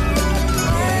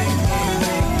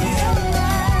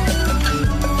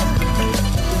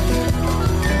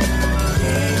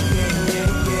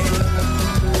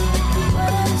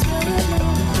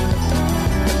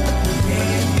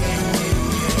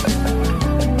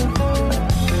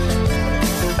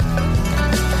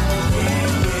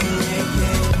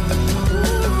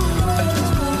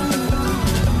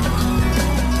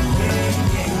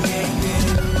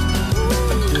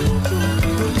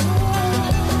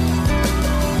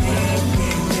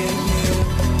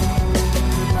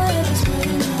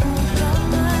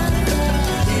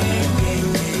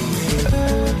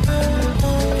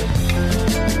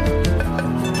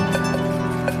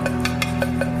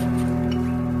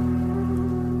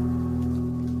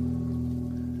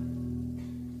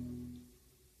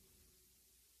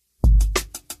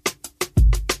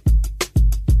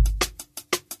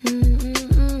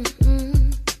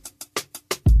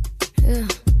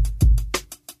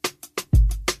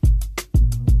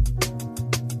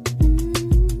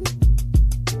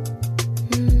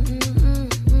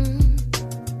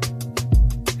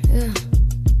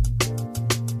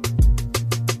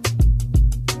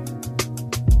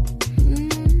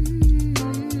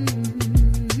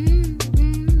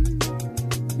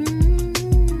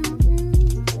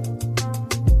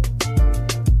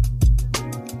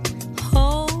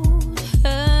Hold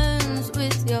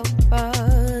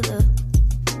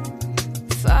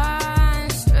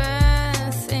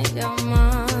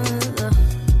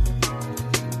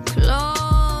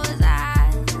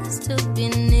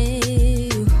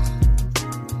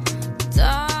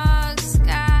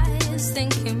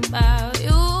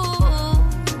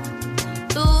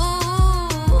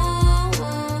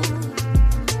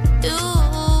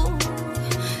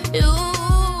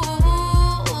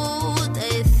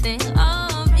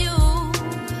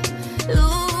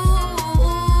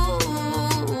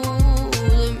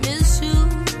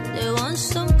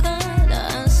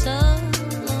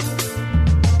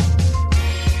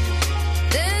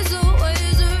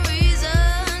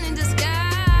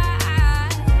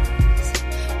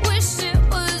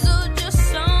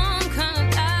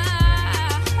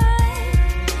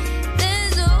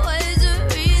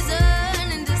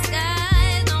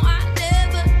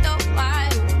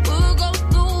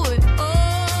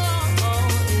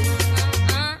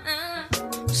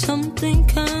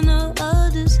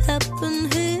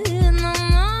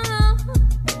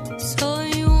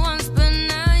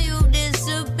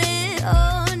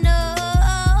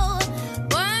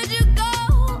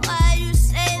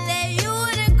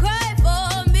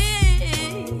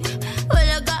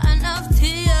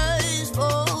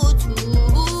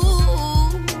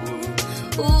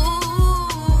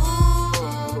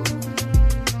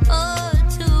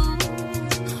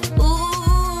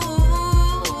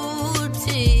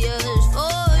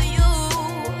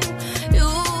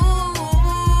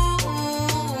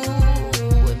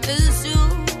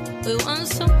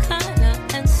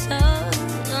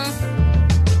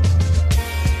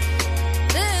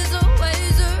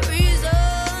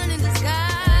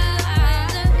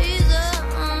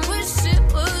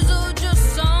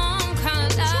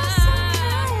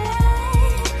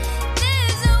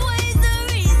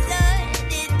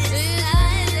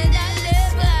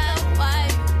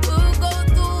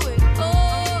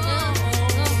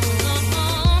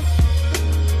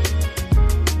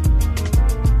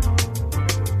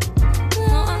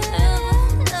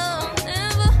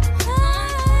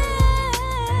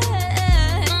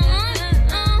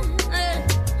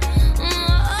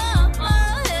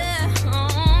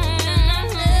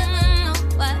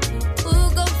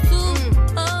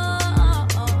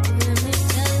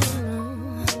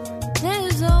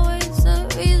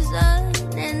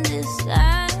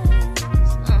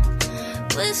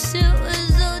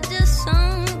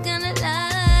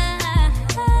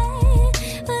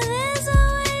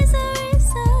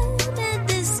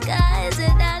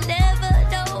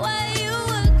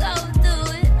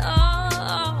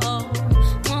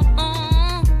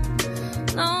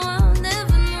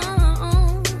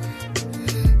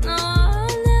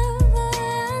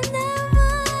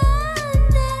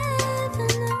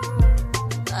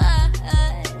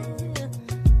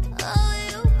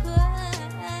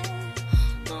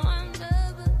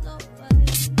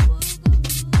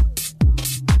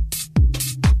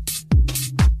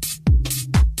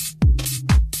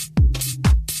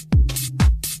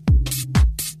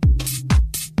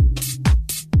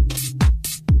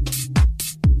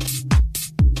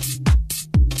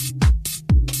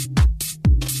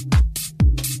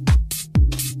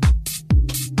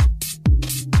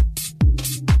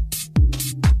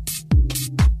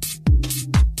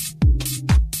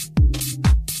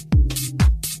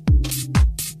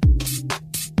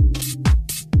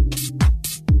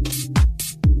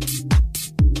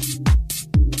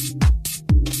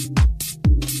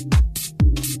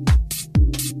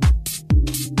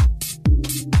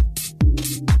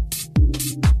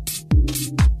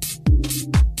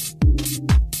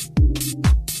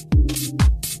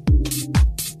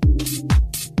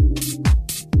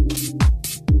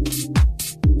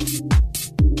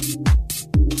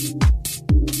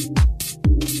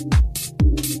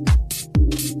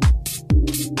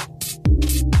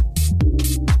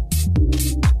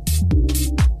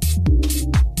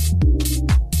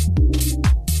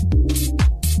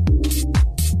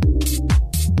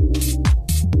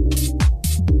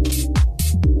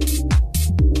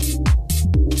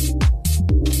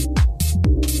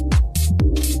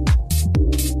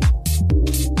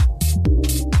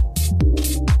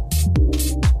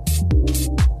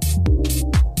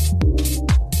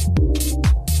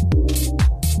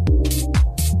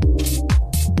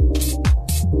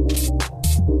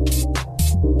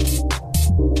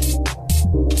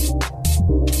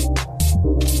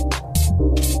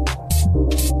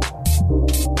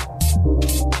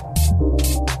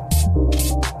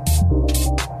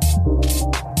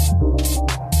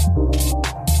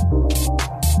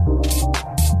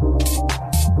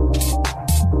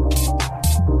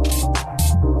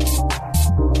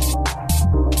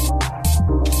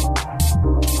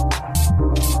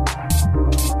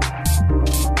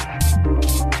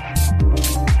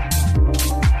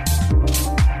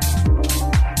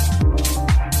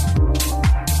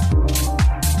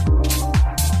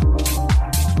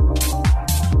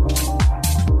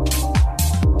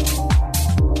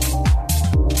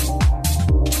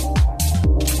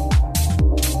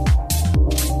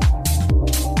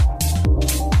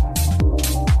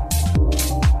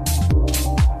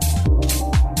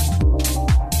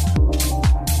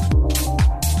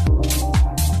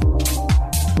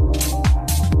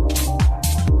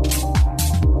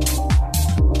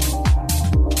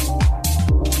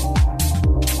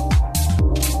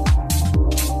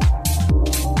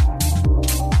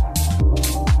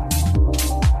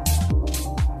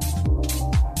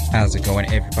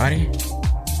going, everybody?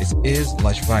 This is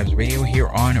Lush Vibes Radio here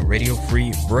on Radio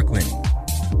Free Brooklyn.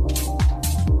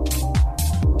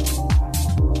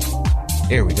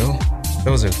 There we go.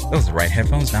 Those are the right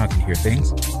headphones. Now I can hear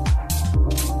things.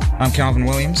 I'm Calvin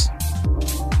Williams.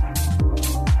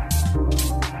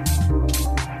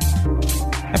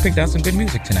 I picked out some good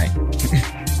music tonight.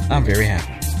 I'm very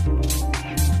happy.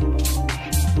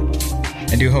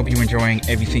 I do hope you're enjoying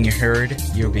everything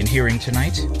you've been hearing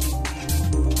tonight.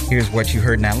 Here's what you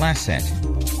heard in that last set.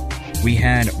 We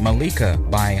had Malika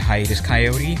by Hiatus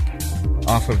Kaiyote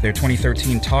off of their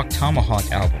 2013 Talk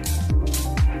Tomahawk album.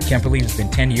 Can't believe it's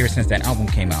been 10 years since that album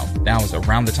came out. That was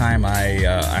around the time I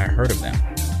heard of them.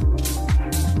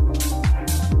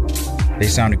 They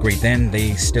sounded great then.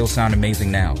 They still sound amazing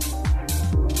now.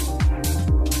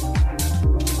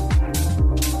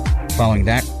 Following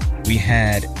that, we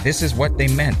had This Is What They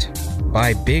Meant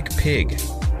by Big Pig.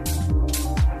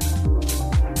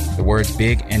 The words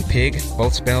big and pig,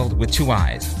 both spelled with two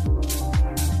I's.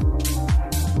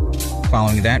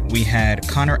 Following that, we had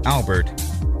Connor Albert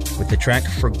with the track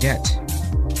Forget.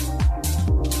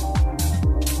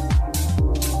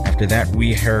 After that,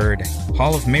 we heard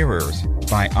Hall of Mirrors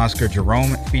by Oscar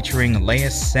Jerome featuring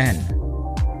Leia Sen.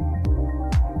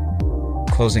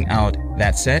 Closing out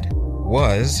that set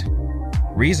was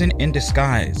Reason in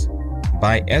Disguise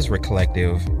by Ezra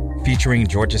Collective featuring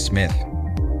Georgia Smith.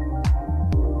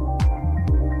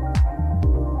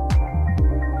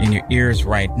 In your ears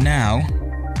right now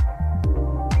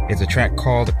is a track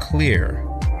called Clear,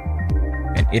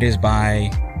 and it is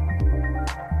by...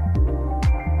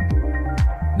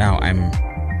 Now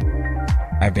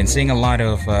I've been seeing a lot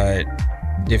of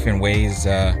different ways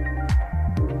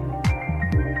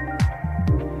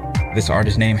this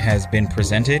artist's name has been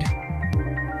presented.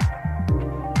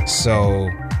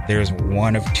 So there's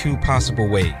one of two possible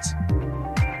ways.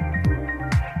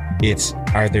 It's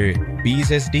either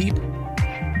B's as deep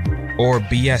or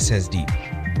BS as deep.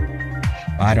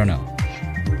 I don't know.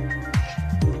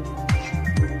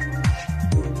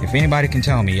 If anybody can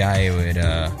tell me, I would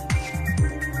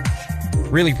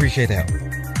really appreciate the help.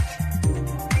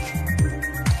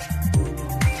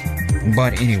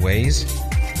 But anyways,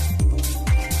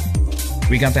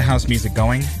 we got the house music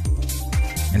going.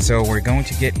 And so we're going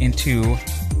to get into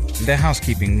the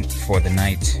housekeeping for the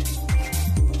night.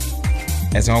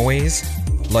 As always,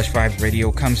 Lush Vibes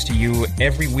Radio comes to you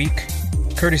every week,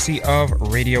 courtesy of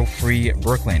Radio Free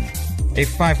Brooklyn, a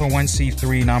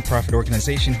 501c3 nonprofit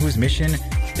organization whose mission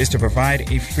is to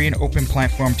provide a free and open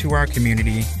platform to our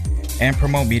community and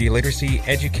promote media literacy,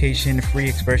 education, free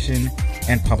expression,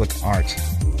 and public art.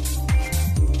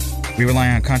 We rely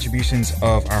on contributions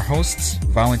of our hosts,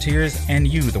 volunteers, and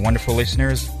you, the wonderful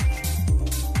listeners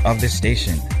of this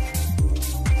station.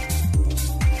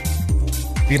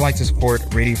 If you'd like to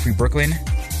support Radio Free Brooklyn,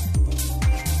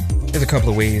 there's a couple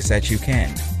of ways that you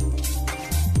can.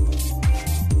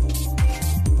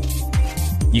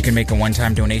 You can make a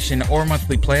one-time donation or a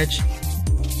monthly pledge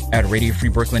at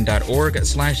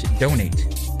radiofreebrooklyn.org/donate.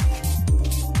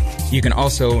 You can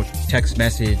also text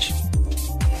message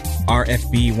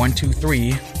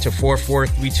RFB123 to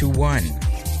 44321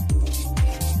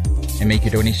 and make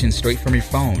your donation straight from your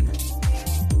phone.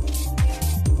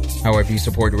 However you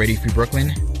support Radio Free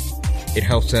Brooklyn, it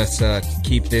helps us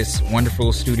keep this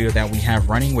wonderful studio that we have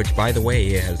running, which, by the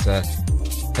way, has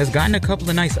gotten a couple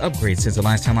of nice upgrades since the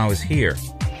last time I was here.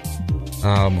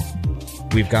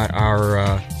 We've got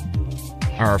our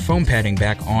foam padding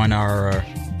back on our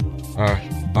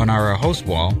host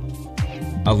wall,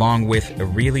 along with a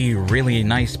really, really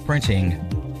nice printing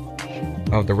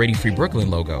of the Radio Free Brooklyn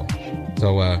logo.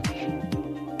 So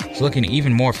it's looking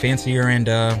even more fancier and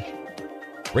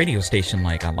radio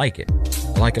station-like. I like it.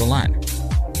 I like it a lot.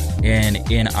 And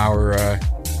in our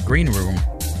green room,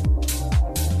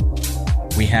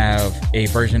 we have a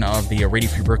version of the Radio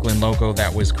Free Brooklyn logo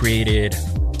that was created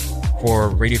for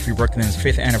Radio Free Brooklyn's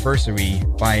 5th anniversary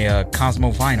by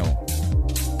Cosmo Vinyl.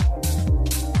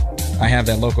 I have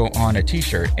that logo on a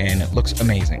t-shirt and it looks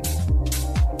amazing.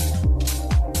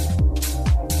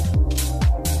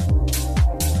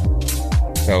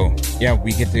 So yeah,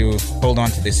 we get to hold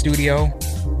on to this studio,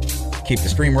 keep the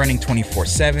stream running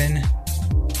 24/7,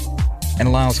 and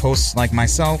allows hosts like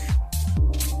myself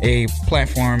a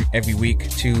platform every week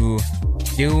to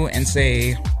do and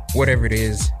say whatever it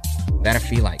is that I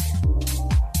feel like.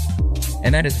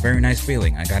 And that is a very nice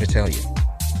feeling, I gotta tell you.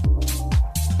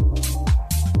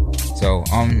 So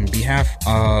on behalf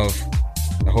of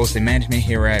the host and management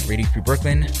here at Radio Free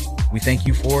Brooklyn, we thank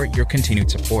you for your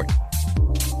continued support.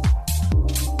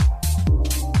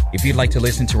 If you'd like to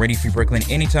listen to Radio Free Brooklyn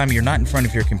anytime you're not in front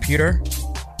of your computer,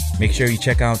 Make sure you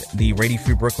check out the Radio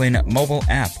Free Brooklyn mobile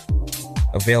app,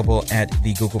 available at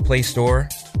the Google Play Store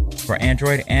for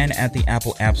Android and at the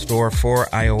Apple App Store for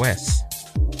iOS.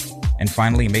 And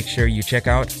finally, make sure you check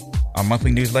out our monthly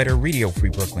newsletter, Radio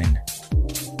Free Brooklyn,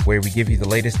 where we give you the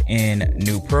latest in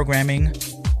new programming,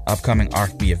 upcoming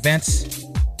RFB events,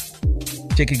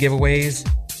 ticket giveaways,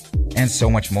 and so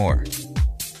much more.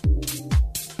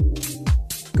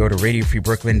 Go to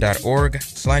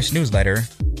radiofreebrooklyn.org/newsletter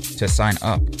to sign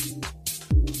up.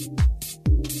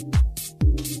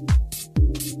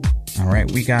 All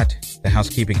right, we got the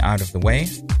housekeeping out of the way,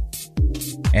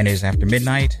 and it is after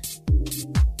midnight.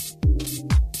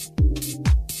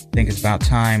 I think it's about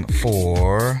time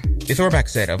for the throwback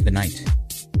set of the night.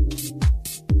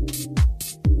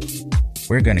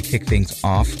 We're going to kick things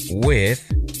off with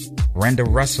Brenda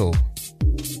Russell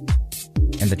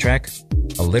and the track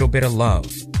A Little Bit of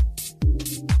Love.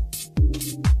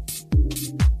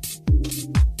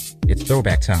 It's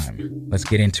throwback time. Let's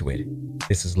get into it.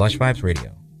 This is Lush Vibes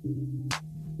Radio.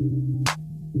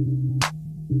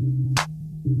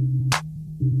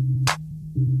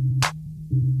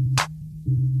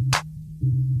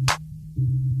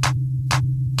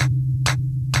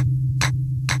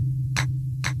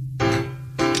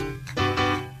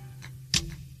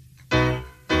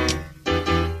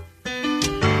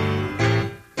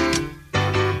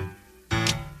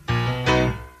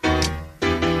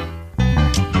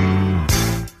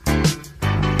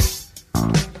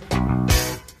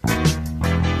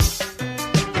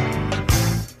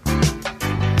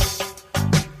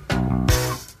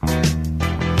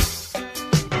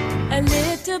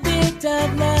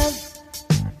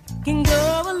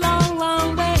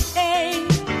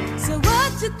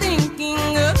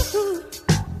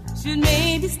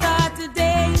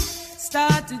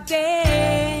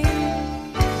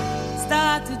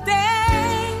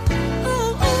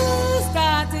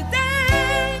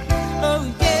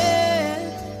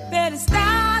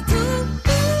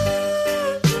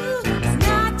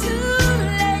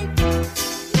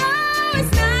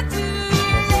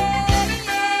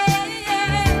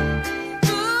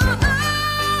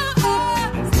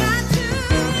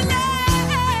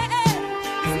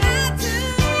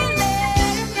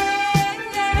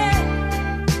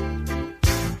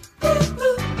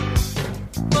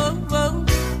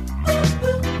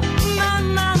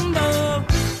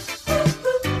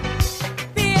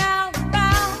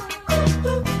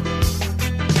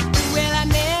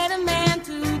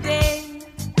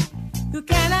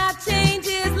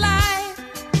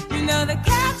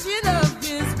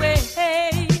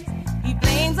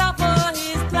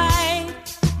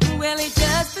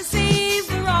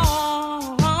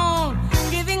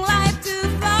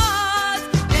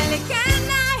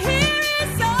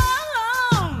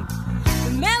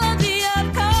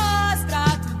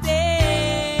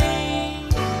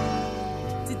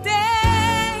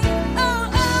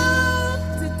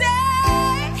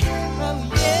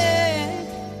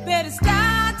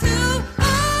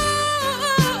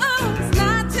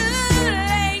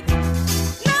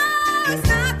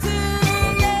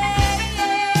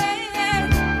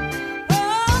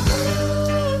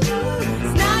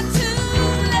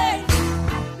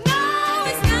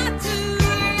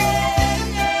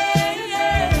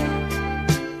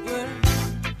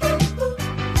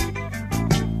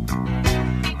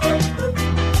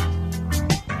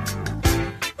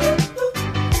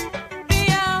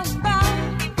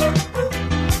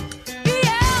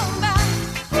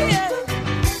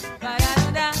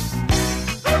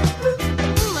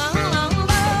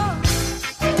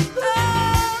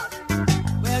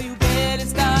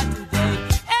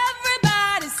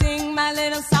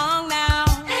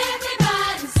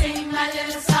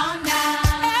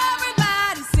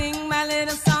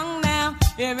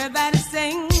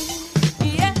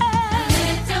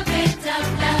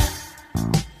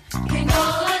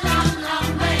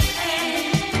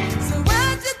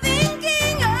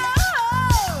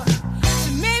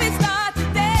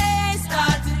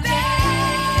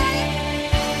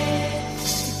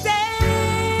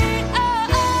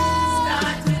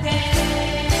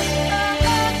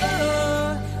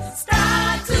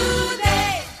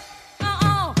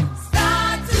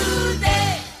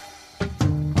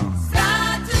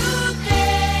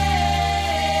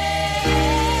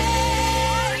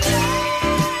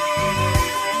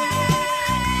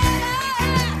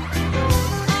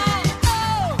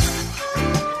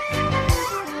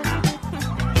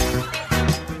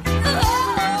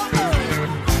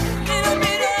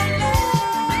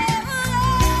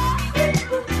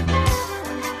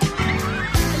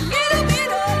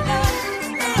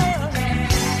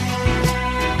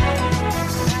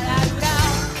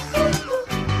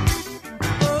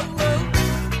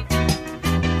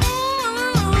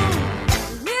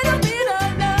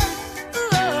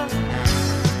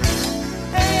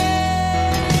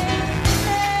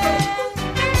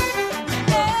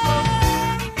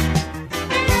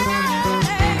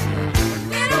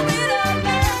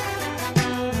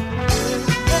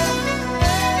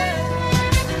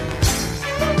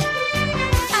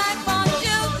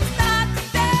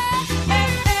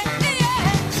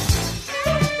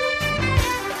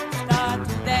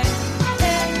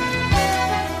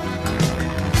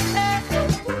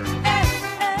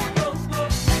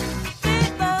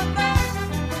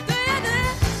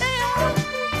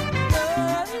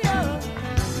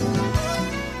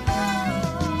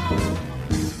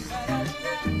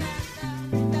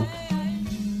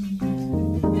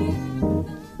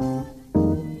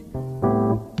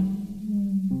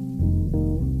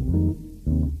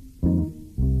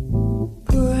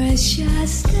 wish I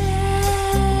stayed.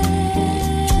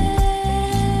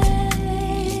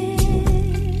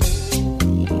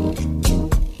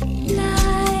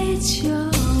 Light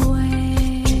your way.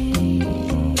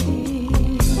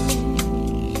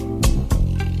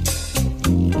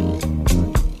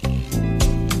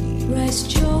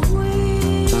 Rest your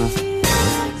wings.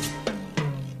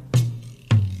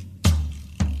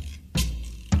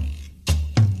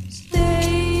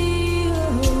 Stay a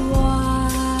while.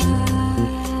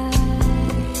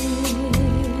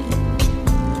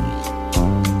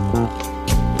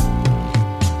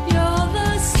 You're the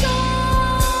sun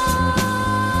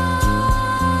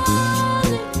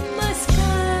in my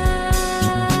sky,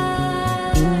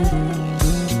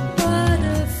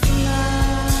 butterfly.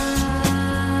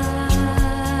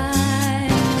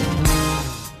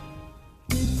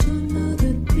 You don't know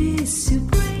the peace you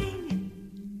bring.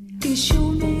 You show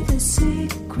me the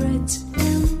secrets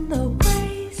and the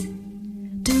ways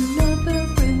to love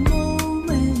every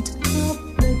moment of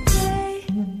the day.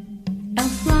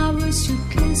 And flowers you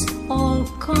kiss all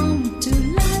come to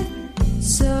life,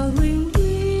 soaring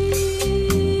wings,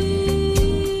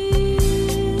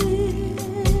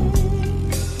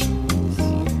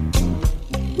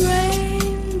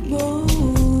 rainbow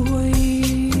wings.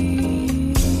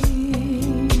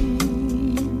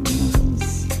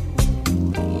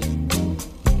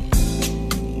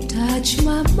 Touch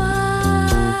my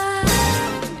mind.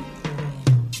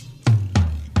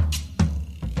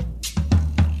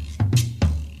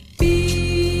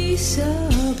 Be so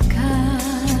kind.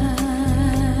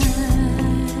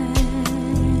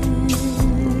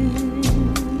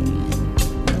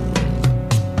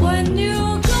 When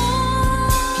you're gone,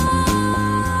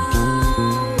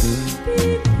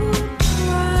 people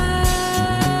cry.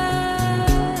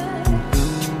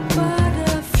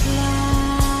 Butterfly.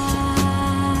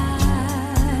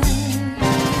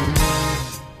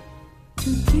 To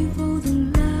give all the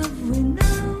love we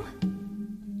know,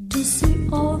 to see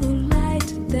all the light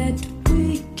that we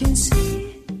can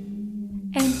see,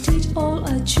 and teach all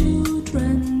our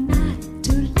children not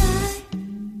to lie.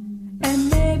 And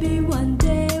maybe one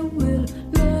day we'll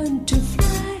learn to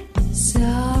fly,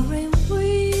 soaring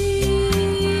wings,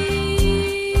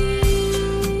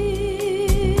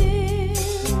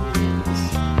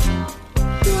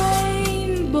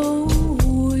 rainbow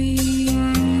wings,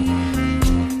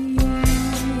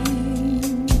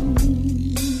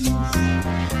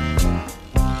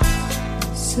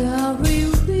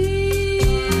 soaring wings, rainbow wings.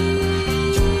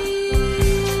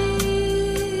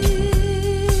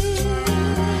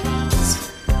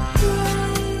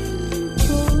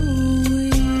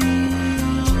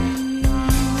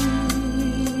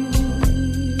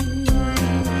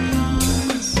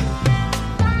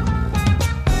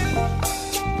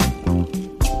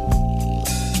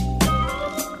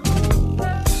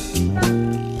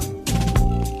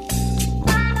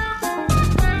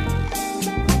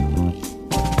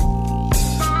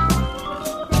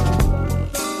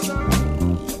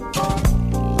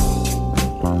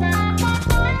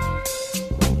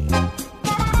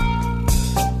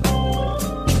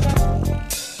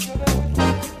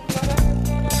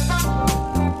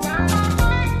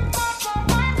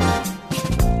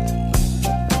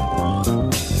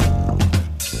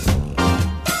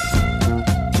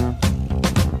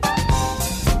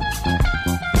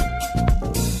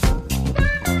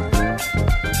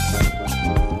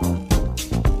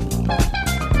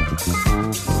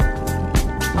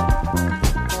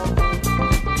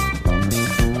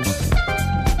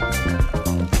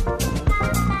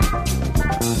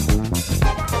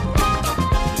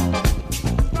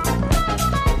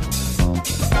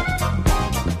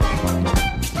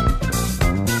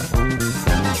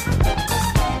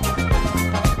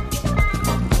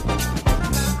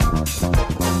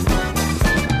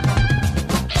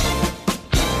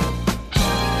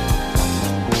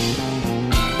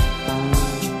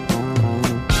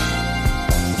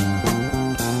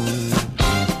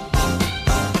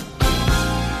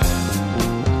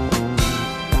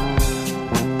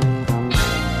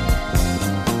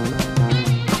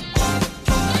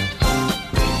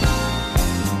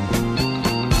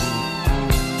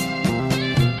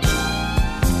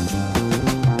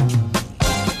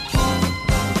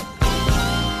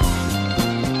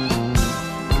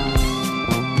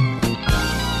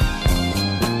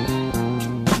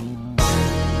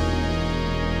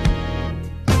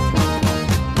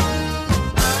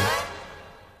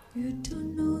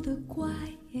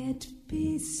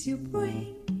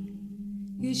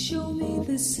 You show me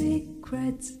the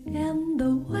secrets and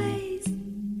the ways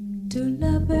to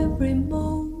love every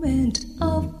moment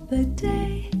of the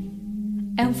day.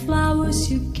 And flowers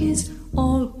you kiss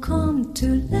all come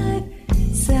to life.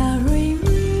 Sorry.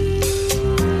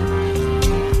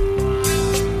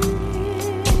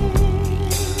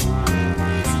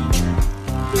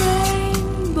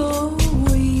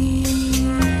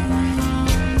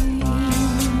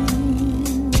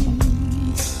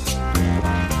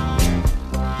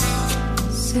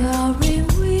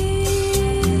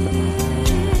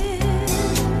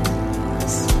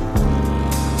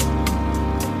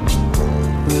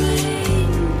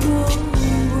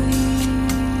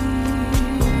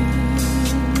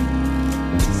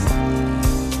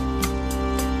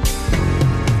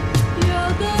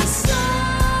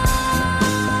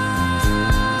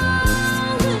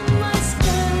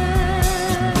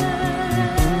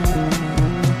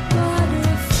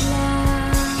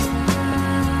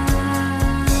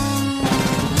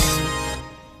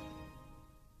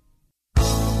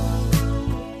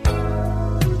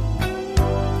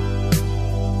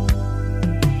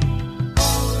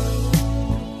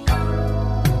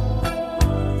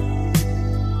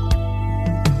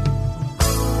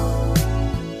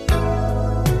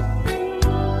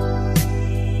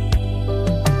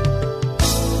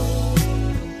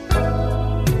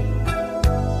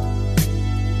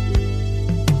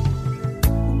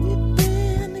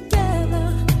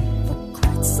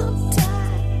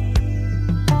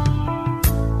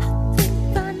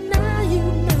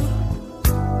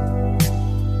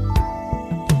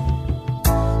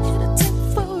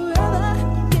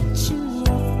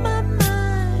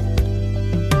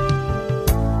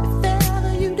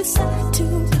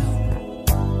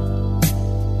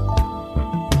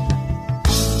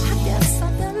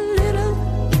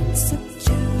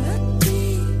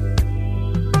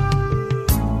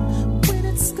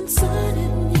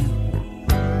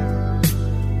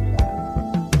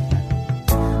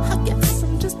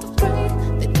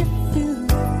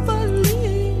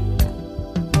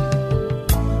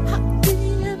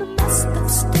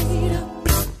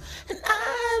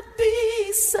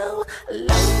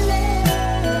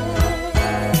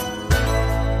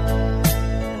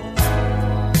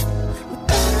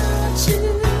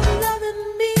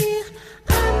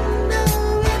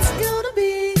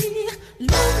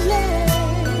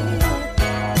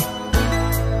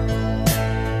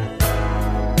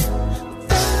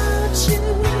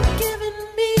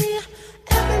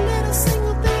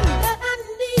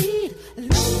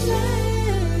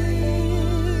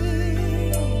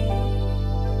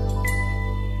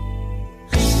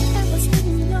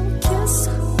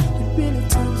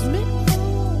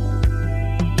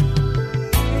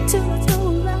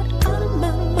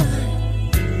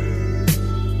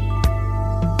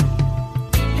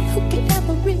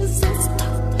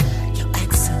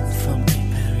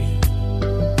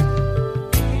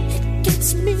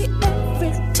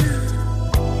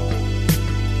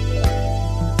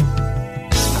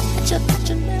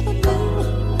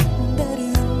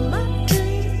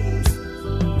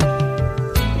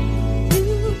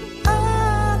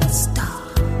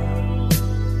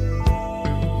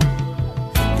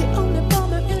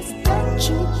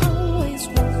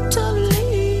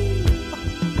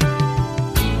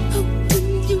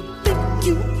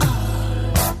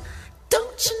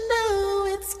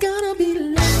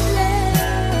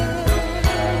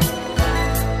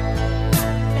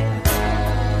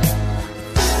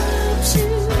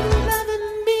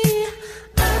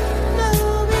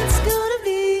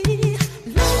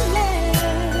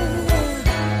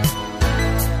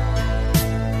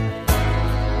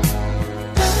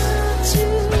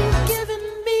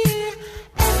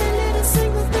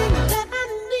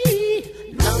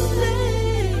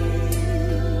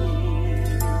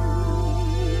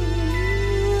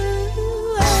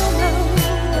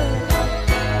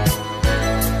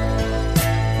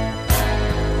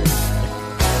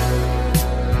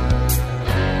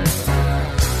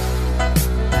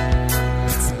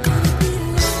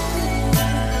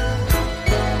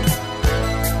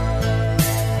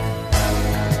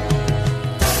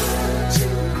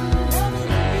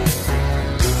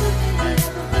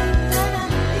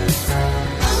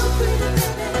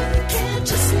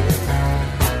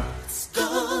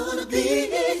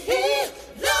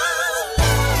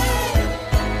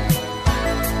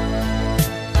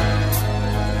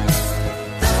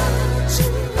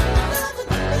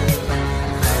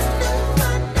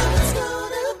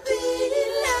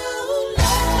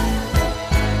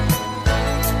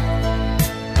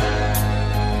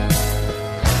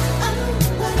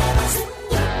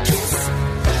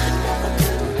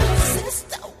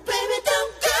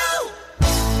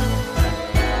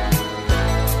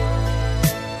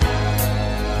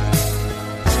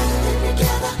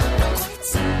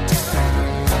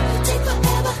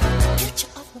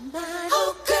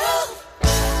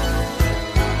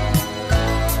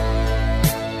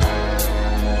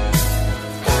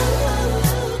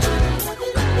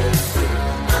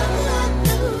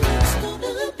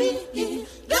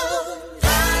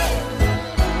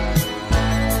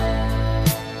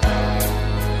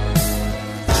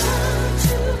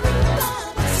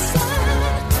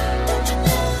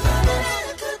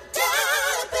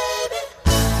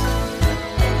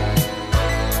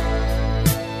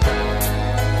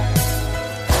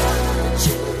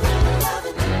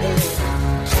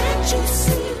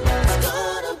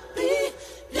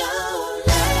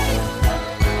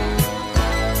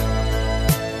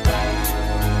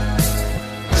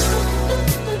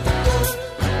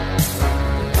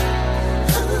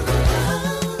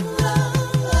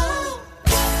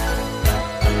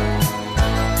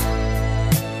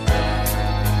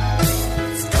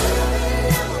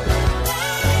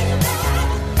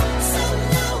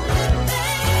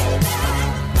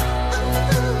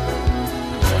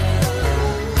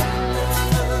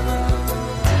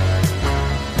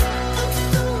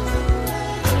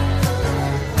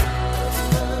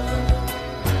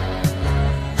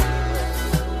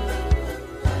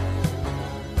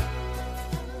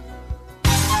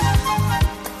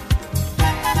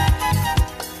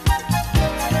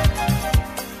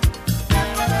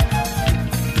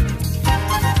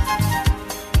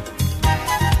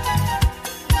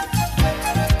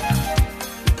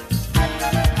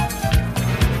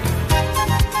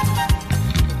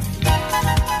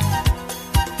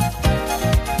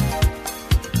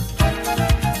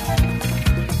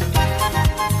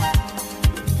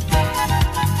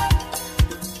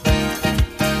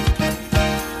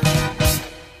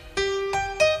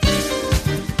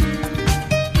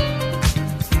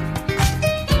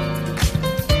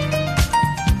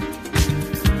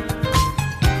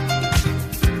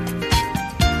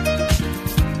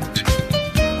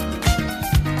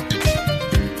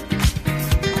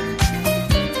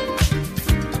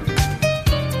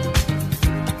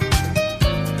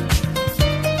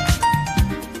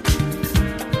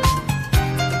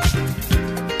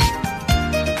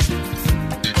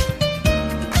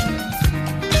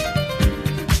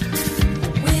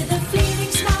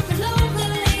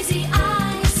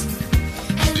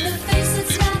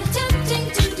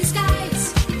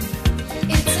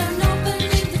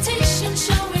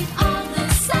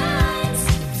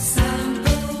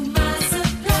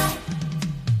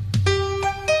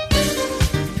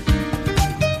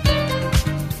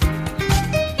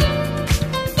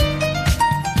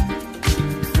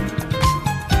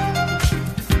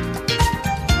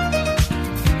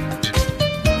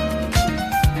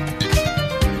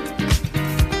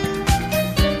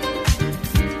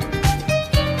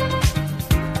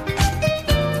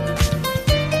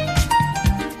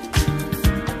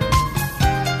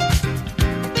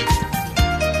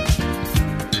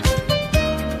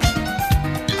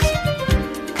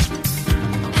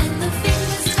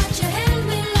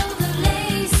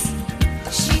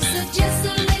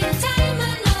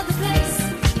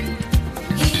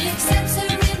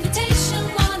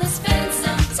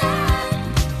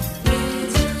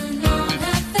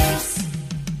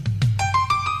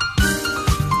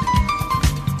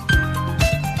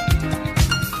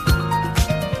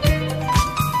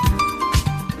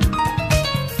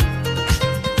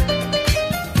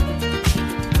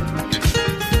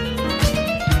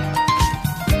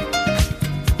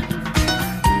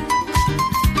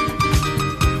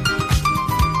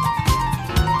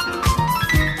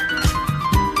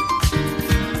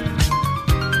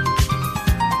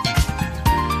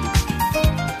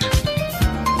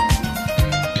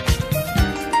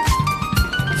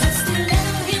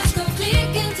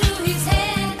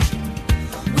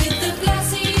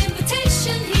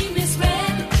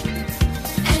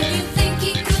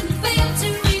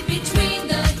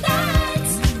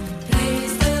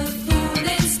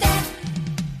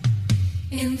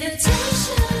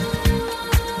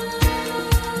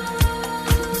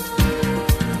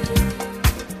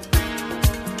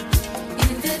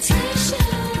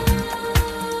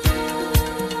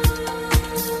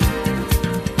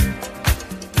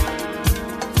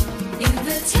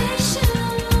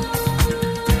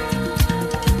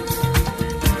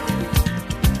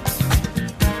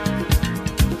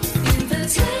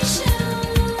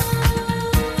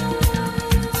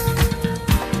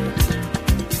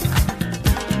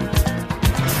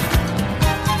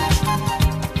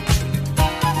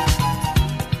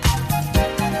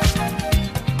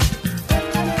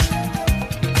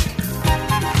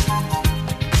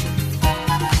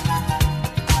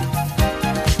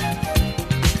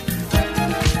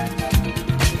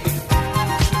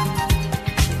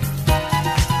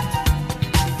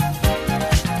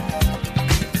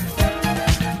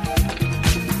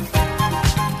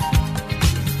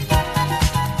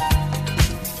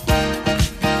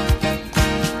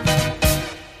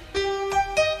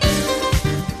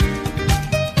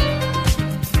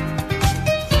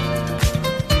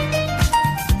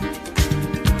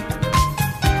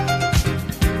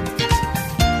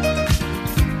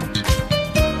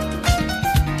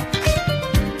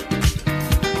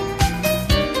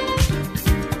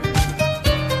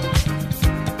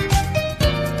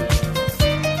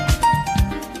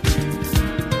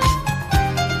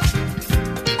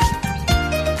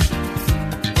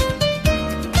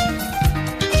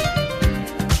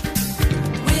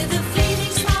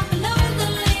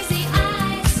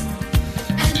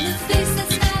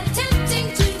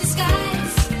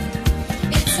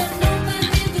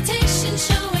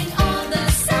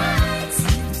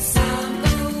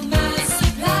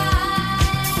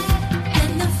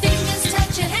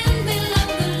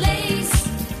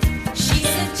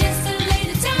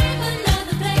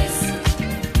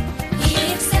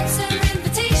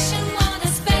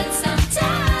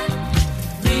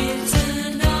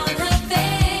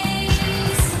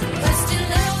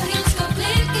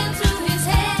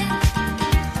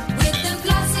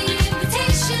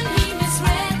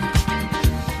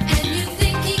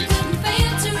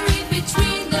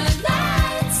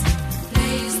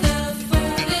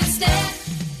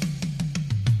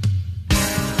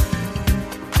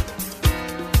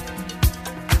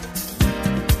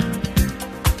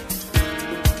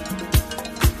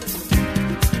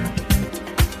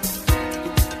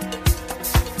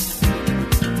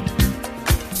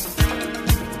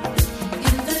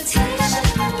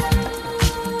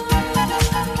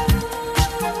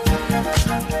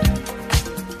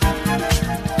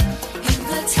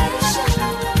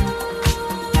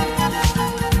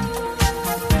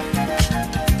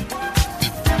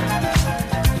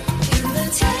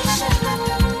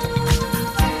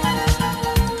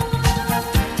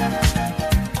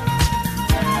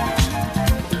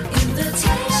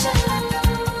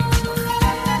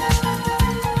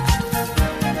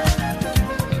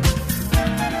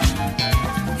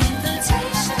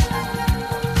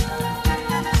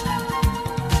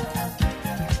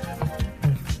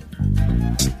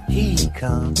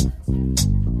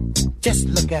 Just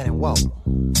look at him walk.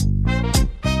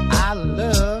 I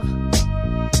love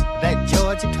that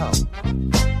Georgia talk.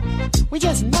 We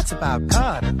just nuts about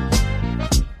Carter.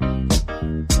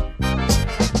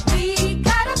 We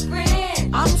got a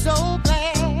friend. I'm so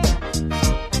glad.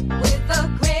 With a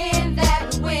grin that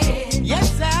will win.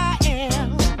 Yes, I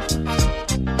am.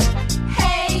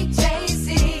 Hey,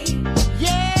 JC.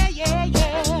 Yeah, yeah,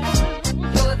 yeah.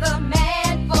 You're the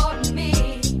man for me.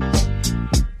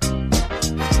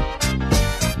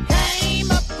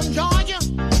 Came up from Georgia,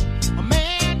 a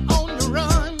man on the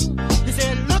run. He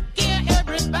said, look here,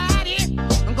 everybody.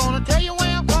 I'm gonna tell you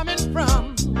where I'm coming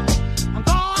from. I'm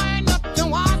going up to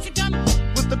Washington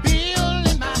with the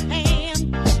bill in my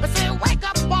hand. I said, wake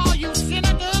up all you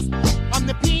senators. I'm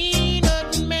the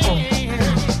peanut man.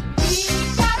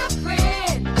 We got a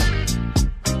friend.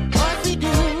 What we do,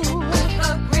 With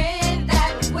a grin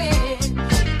that will win.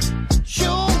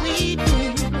 sure we do.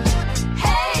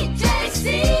 Hey, JC.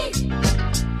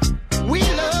 We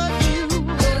love you.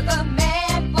 You're the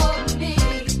man for me.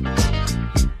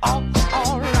 All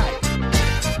right.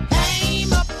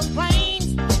 Came up the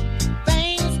plains,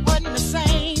 things wasn't the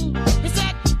same. He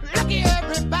said, look here,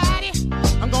 everybody,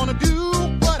 I'm gonna do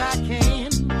what I can.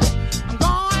 I'm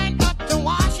going up to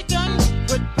Washington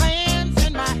with plans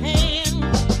in my hand.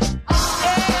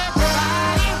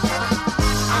 Everybody,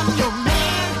 I'm your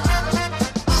man.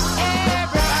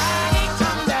 Everybody,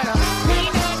 come that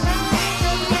peanut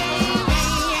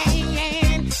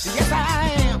man. Yes, I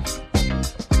am.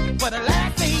 For the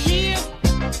last 8 years,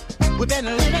 we've been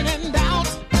living in doubt.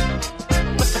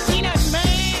 But the peanut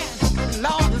man,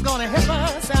 Lord, is gonna help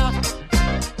us out.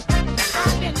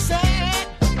 I've been sad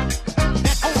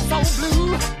and oh so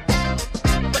blue.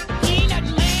 But the peanut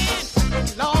man,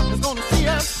 Lord, is gonna see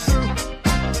us through.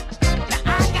 Now I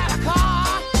got a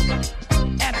car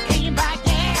and I came by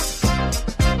gas.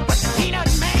 But the peanut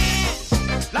man,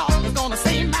 Lord, is gonna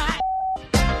save my.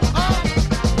 Oh,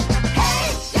 Hey,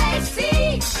 JC.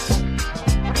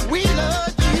 we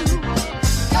love you.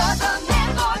 You're the man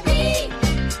for me.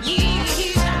 Yeah,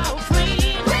 he's our friend.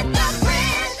 With a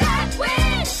grin that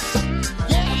wins.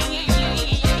 Yeah, yeah, yeah,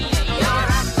 yeah, yeah, You're yeah. a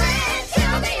friend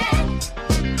till the end.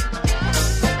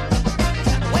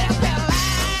 Welfare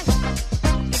line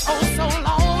is oh so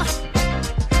long.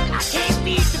 I can't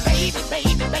feed the baby.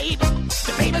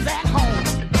 The baby's at home.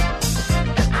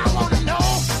 And I wanna know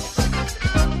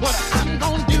what I'm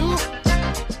gonna do.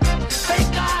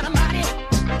 Thank God Almighty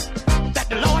that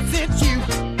the Lord sent you.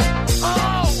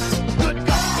 Oh, good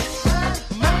God.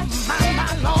 My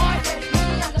Lord.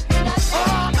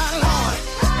 Oh, my Lord.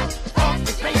 Oh,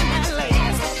 we playing that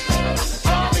last.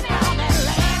 Oh, we found that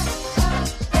last.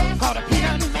 Called a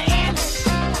peanut man.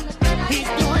 He's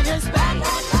doing his thing.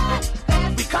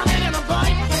 We coming in a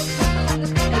bite.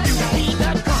 You can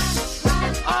peanut crunch.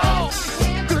 Oh,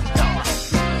 good God.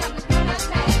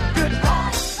 Good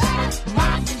God.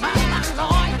 My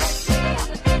Lord.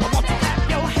 I want to have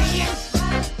your hand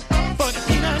for the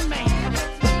peanut man.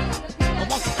 I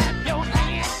want to have your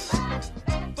hand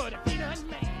for the peanut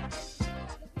man.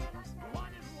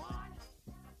 One is one.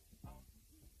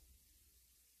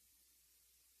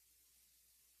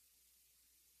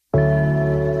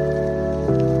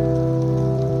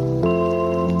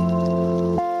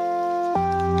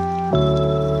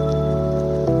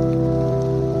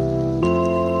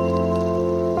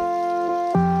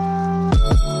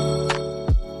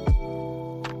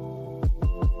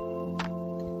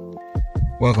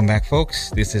 Welcome back, folks.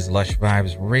 This is Lush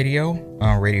Vibes Radio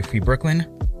on Radio Free Brooklyn.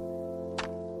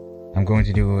 I'm going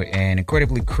to do an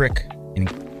incredibly quick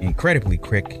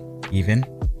even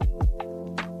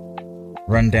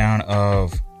rundown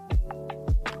of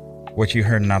what you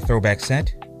heard in our throwback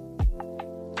set.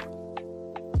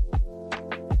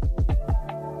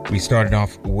 We started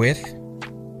off with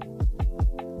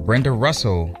Brenda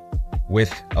Russell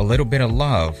with A Little Bit of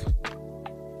Love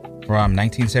from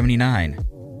 1979.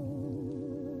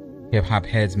 Hip-hop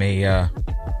heads may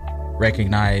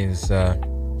recognize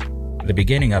the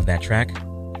beginning of that track.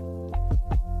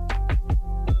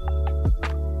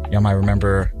 Y'all might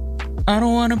remember, I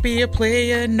don't want to be a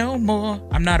player no more.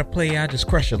 I'm not a player, I just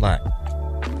crush a lot.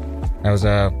 That was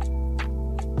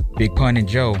Big Pun and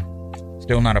Joe,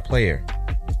 Still Not a Player,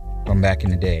 from back in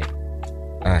the day.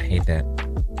 I hate that.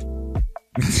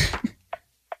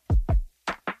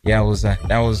 Yeah,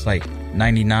 that was like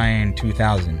 99,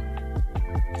 2000.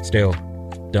 Still,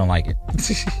 don't like it.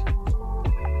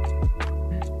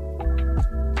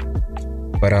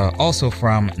 But also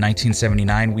from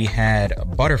 1979, we had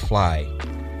Butterfly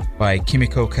by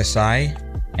Kimiko Kasai.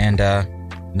 And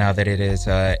now that it is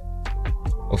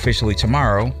officially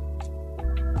tomorrow,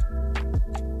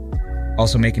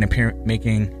 Also making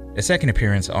a second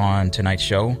appearance on tonight's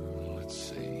show,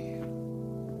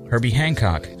 Herbie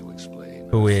Hancock,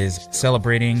 who is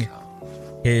celebrating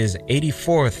his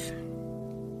 84th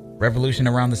revolution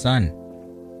around the sun.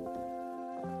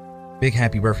 Big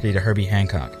happy birthday to Herbie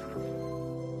Hancock.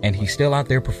 And he's still out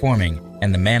there performing,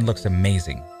 and the man looks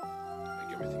amazing.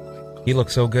 He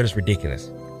looks so good, it's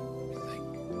ridiculous.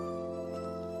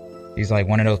 He's like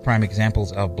one of those prime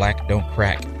examples of black don't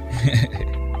crack.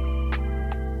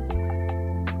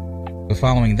 But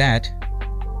following that,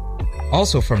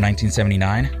 also from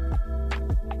 1979,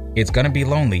 It's Gonna Be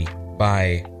Lonely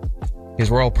by His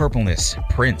Royal Purpleness,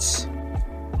 Prince.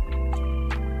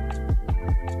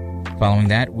 Following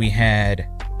that, we had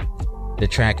the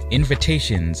track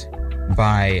Invitations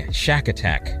by Shack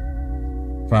Attack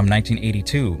from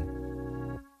 1982.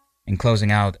 And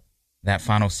closing out that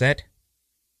final set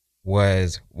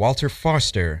was Walter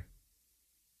Foster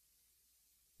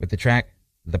with the track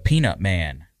The Peanut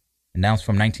Man, announced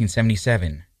from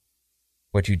 1977.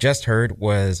 What you just heard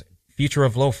was Future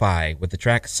of Lo-Fi with the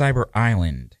track Cyber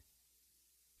Island.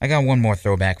 I got one more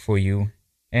throwback for you,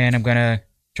 and I'm gonna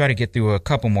try to get through a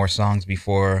couple more songs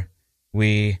before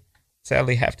we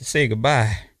sadly have to say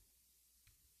goodbye.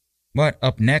 But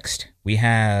up next, we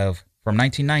have from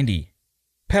 1990,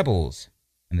 Pebbles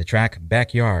and the track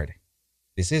Backyard.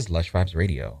 This is Lush Vibes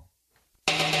Radio.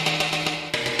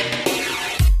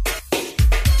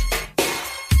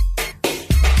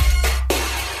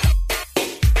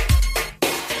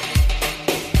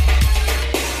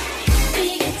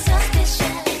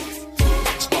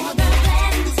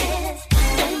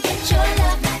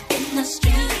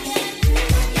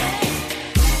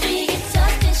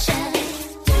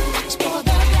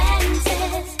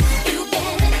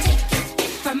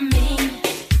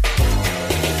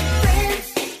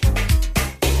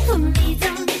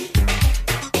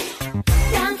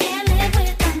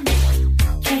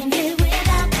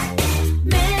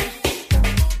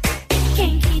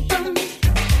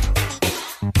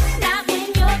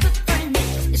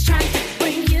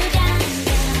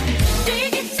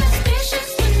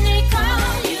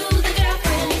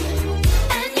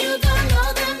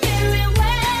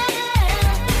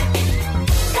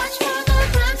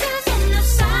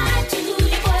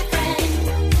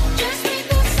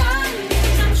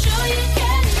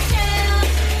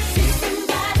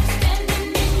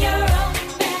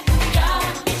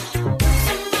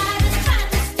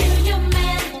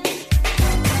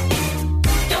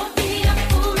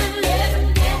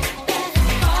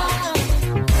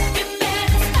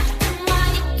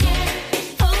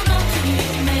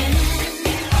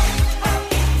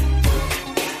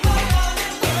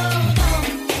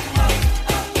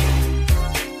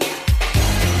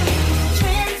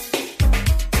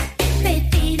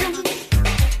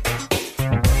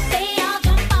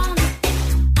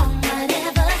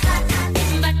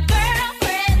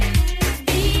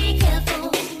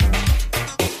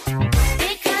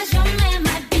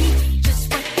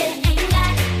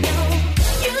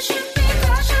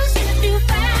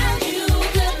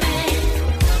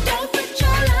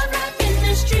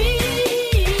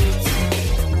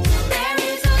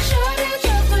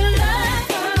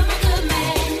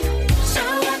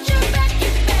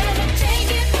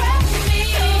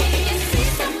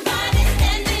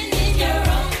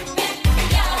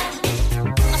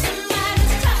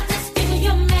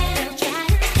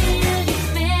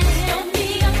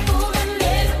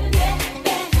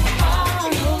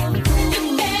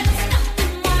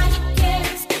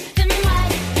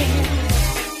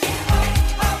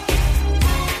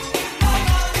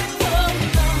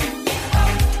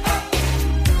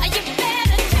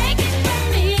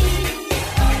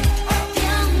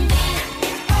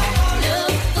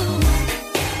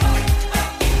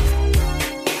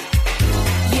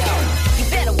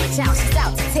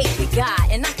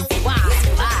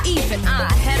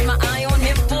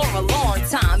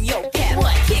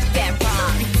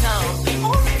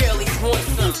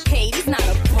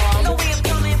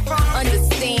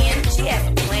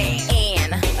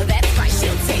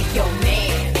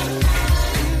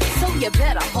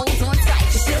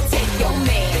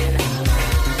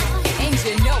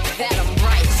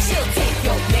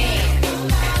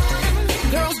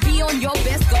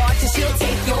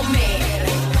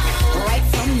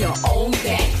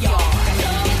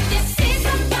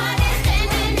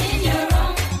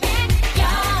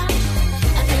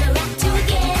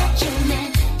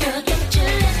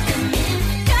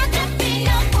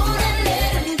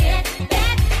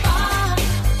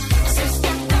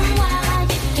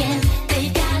 They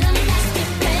got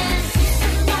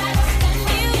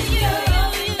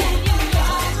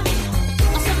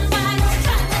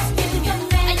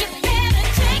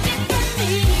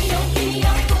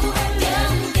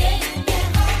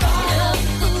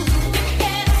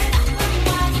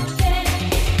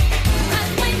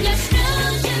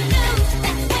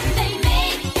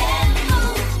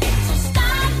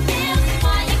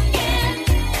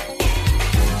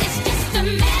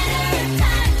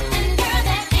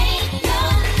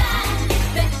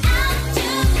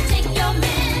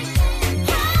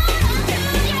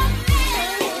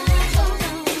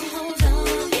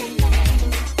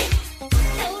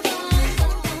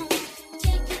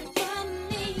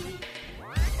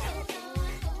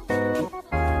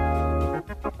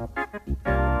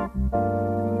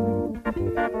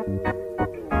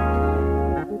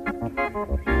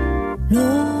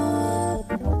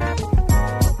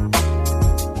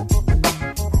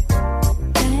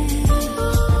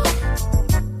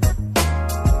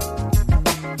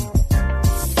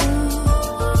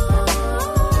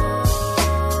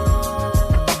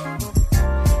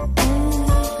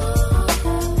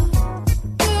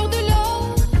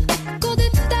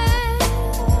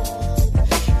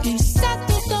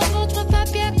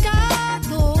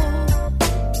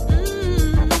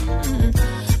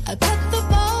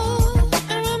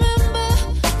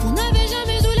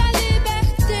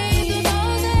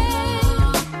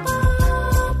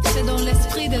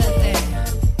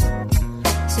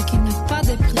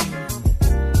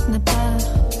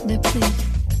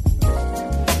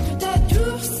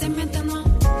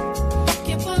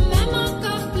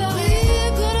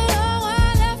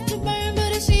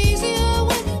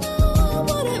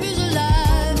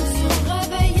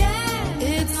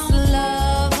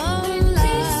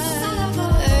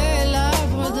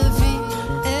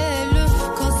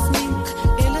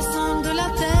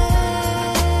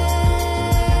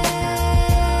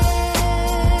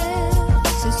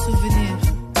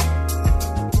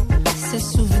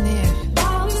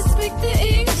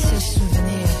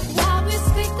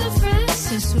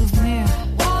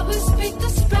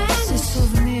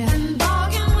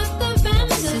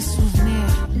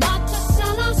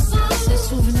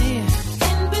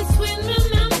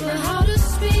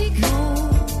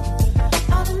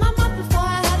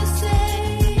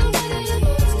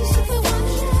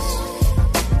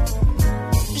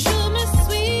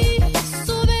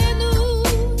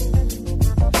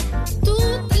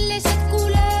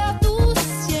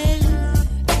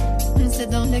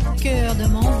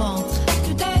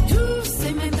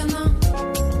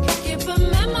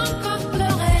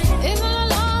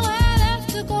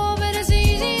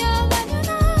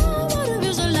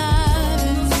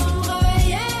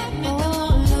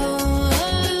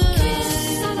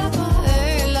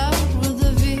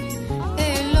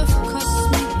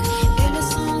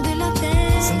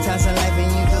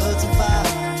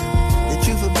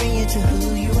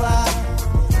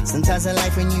Sometimes in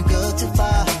life when you go too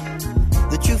far,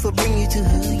 the truth will bring you to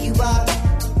who you are.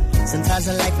 Sometimes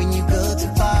in life when you go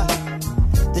too far,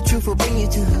 the truth will bring you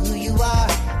to who you are.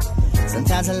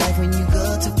 Sometimes in life when you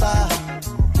go too far,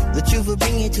 the truth will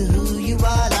bring you to who you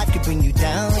are. Life could bring you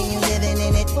down when you're living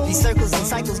in it. These circles and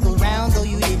cycles go round though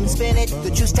you didn't spin it.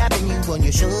 The truth tapping you on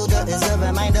your shoulder is a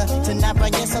reminder to not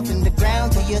run yourself in the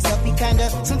ground, to yourself be kinder.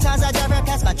 Sometimes I drive right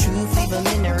past my truth, leave them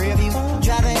in the rear view.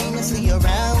 Driving aimlessly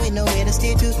around with nowhere to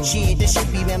steer to. Shit, this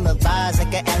should be memorized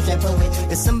like an abstract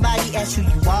poet. If somebody asks who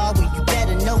you are, well you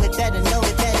better know it, better know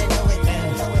it, better know it,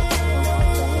 better know it.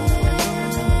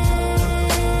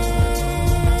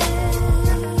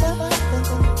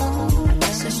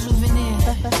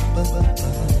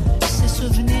 Ces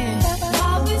souvenirs.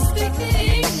 While we speak the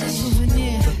English. Ces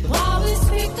souvenirs. While we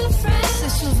speak the French.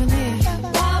 Ces souvenirs.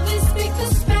 While we speak the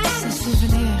Spanish. Ces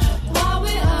souvenirs. While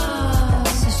we are.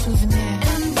 Ces souvenirs.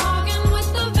 And bargain with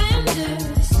the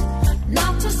vendors,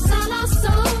 not to sell our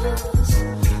souls.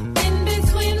 In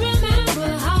between, remember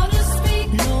how to speak.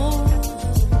 No.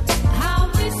 How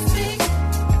we speak.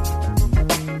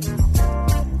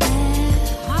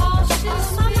 How she's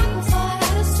speak. How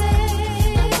to say.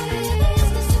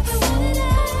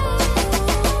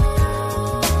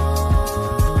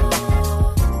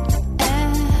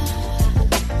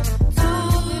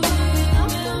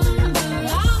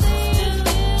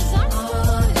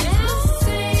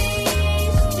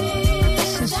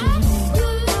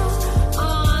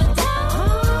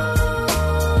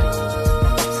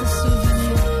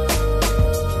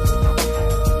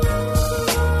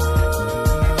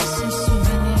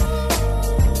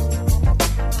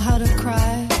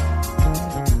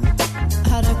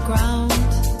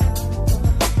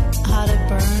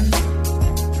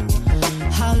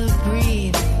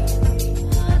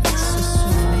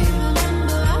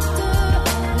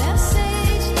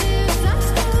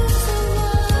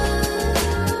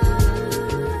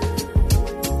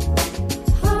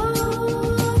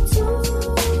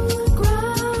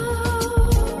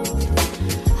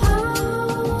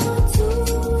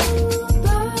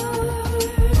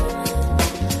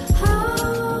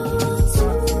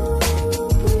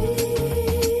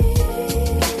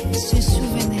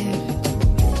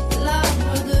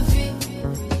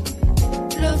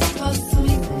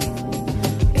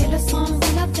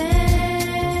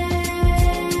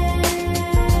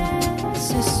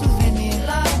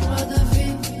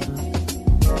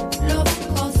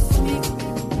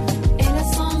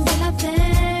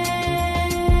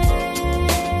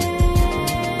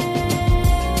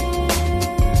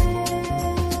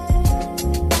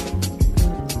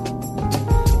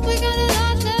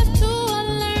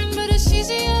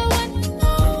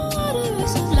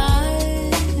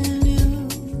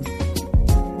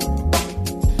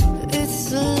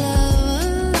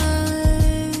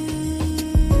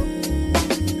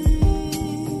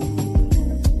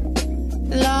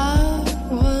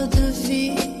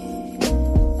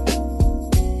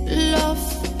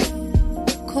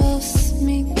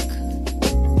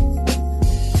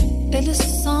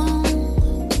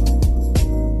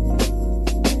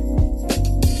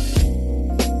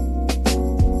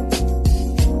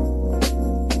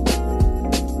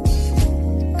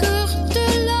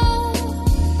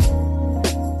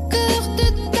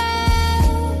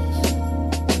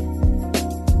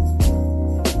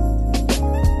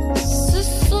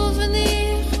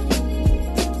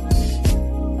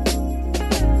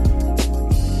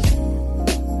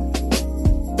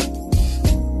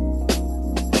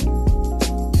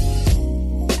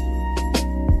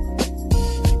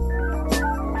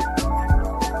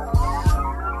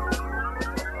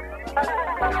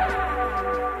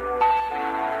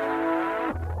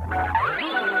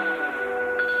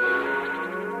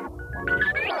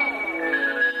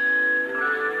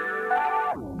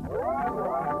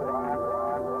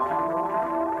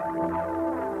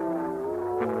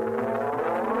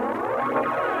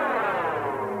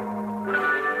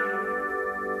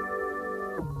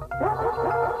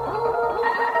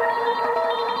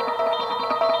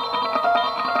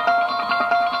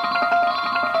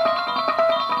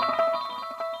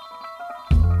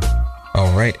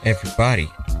 right, everybody.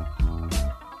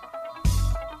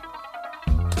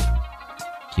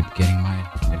 Keep getting my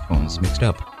headphones mixed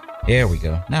up. There we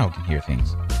go. Now I can hear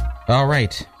things. All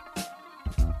right.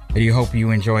 I do hope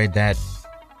you enjoyed that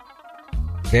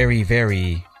very,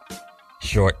 very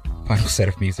short final set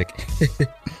of music.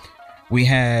 We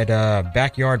had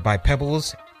Backyard by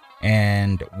Pebbles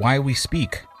and Why We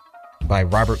Speak by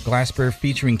Robert Glasper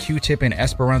featuring Q-Tip and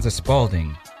Esperanza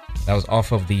Spalding. That was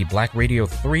off of the Black Radio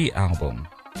 3 album.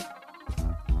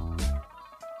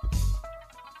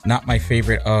 Not my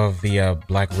favorite of the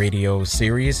Black Radio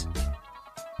series,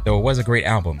 though it was a great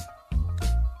album.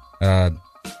 The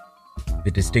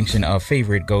distinction of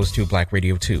favorite goes to Black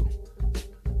Radio 2.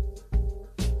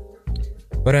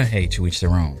 But hey, to each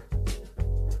their own.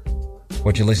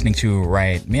 What you're listening to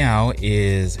right now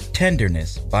is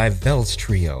Tenderness by Vels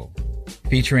Trio,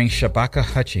 featuring Shabaka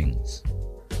Hutchings.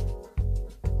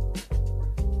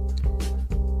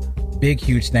 Big,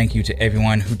 huge thank you to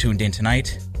everyone who tuned in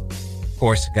tonight. Of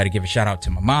course, got to give a shout out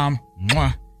to my mom.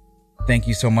 Mwah. Thank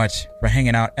you so much for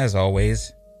hanging out as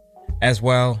always, as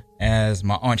well as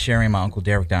my Aunt Sherry and my Uncle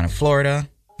Derek down in Florida.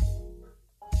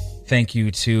 Thank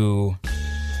you to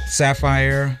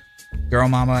Sapphire, Girl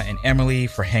Mama, and Emily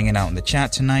for hanging out in the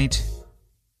chat tonight.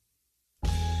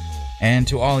 And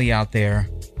to all of you out there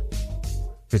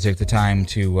who took the time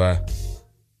to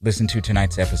listen to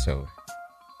tonight's episode.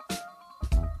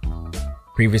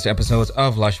 Previous episodes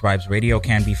of Lush Vibes Radio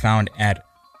can be found at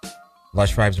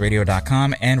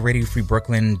lushvibesradio.com and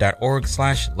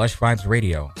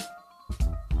radiofreebrooklyn.org/lushvibesradio.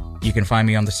 You can find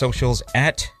me on the socials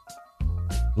at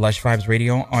Lush Vibes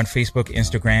Radio on Facebook,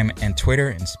 Instagram, and Twitter.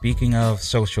 And speaking of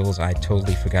socials, I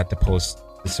totally forgot to post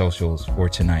the socials for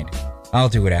tonight. I'll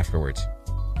do it afterwards.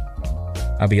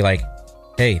 I'll be like,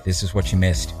 hey, this is what you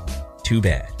missed. Too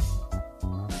bad.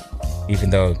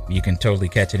 Even though you can totally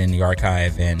catch it in the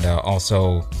archive, and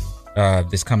also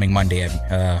this coming Monday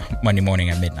morning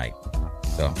at midnight.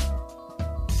 So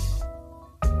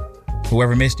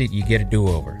whoever missed it, you get a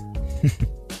do-over.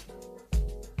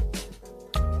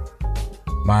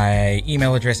 My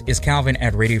email address is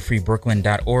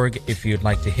calvin@radiofreebrooklyn.org if you'd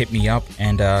like to hit me up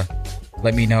and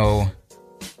let me know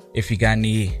if you got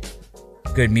any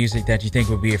good music that you think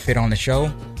would be a fit on the show.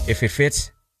 If it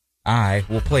fits, I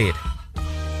will play it.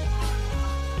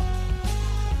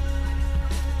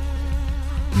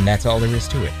 And that's all there is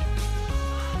to it.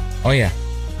 Oh yeah,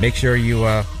 make sure you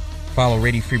follow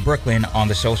Radio Free Brooklyn on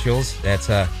the socials. That's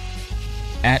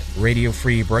at Radio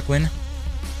Free Brooklyn.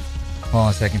 Hold on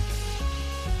a second.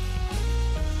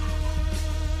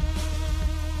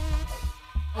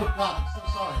 Oh God, I'm so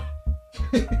sorry.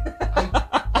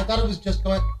 I thought it was just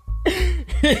going.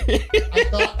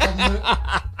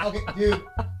 Okay, dude.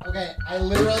 Okay,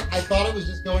 I thought it was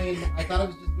just going in. I thought it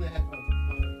was just in the headphones.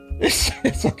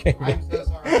 It's okay, man. I'm so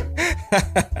sorry.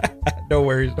 No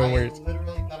worries. I literally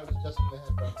thought it was just in the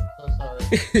headphones. I'm so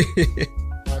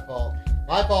sorry.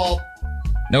 My fault.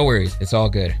 No worries. It's all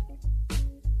good.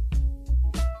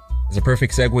 It's a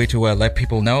perfect segue to let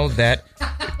people know that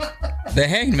the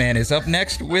Hangman is up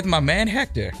next with my man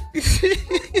Hector.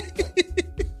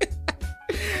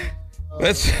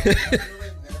 Let's.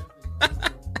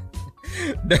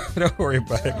 No, don't worry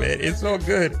about it, man. It's all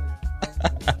good.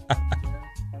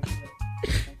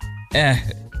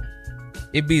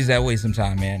 It bees that way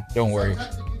sometime, man. Don't worry.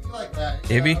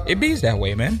 It bees that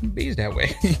way, man. It bees that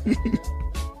way.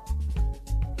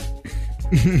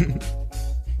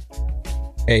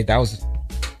 Hey, that was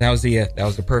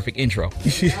the perfect intro. Now I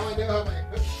know how my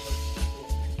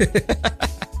equipment.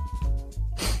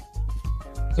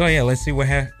 So yeah, let's see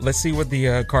what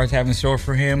the cards have in store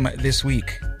for him this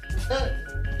week.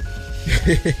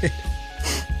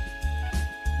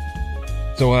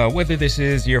 So whether this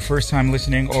is your first time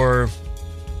listening or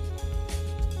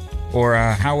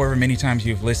however many times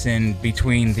you've listened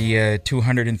between the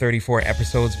 234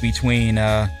 episodes between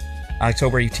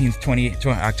October 18th,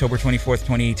 October 24th,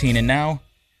 2018 and now,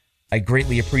 I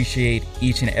greatly appreciate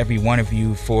each and every one of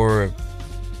you for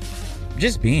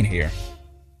just being here.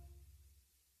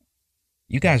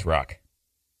 You guys rock.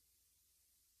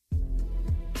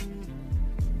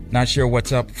 Not sure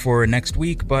what's up for next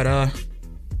week, but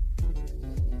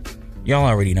y'all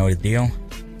already know the deal.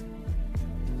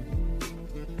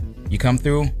 You come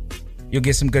through, you'll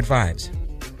get some good vibes.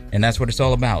 And that's what it's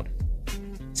all about.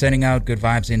 Sending out good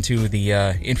vibes into the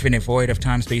infinite void of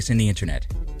time, space, and the internet.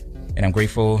 And I'm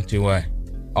grateful to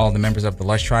all the members of the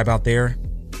Lush Tribe out there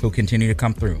who continue to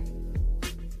come through.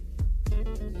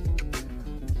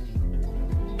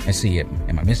 Let's see,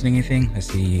 am I missing anything? Let's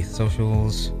see,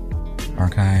 socials,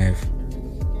 archive.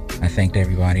 I thanked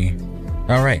everybody.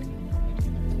 All right.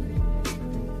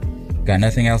 Got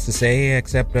nothing else to say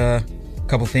except a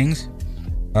couple things.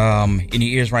 In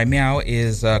your ears right now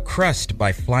is Crust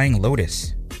by Flying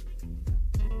Lotus.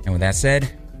 And with that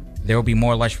said, there will be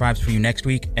more Lush Vibes for you next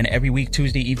week and every week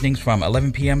Tuesday evenings from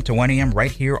 11 p.m. to 1 a.m.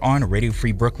 right here on Radio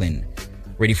Free Brooklyn.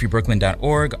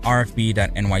 RadioFreeBrooklyn.org,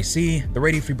 RFB.NYC, the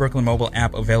Radio Free Brooklyn mobile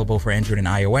app available for Android and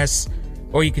iOS,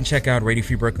 or you can check out Radio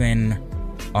Free Brooklyn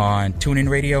on TuneIn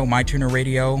Radio, MyTuner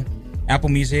Radio, Apple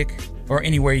Music, or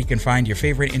anywhere you can find your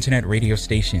favorite internet radio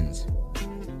stations.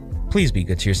 Please be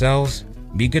good to yourselves,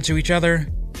 be good to each other,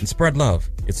 and spread love.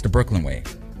 It's the Brooklyn way.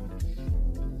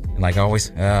 And like I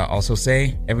always also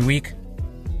say every week,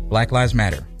 Black Lives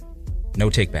Matter. No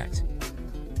takebacks.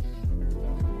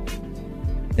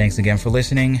 Thanks again for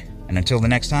listening, and until the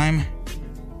next time,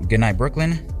 good night,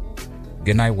 Brooklyn.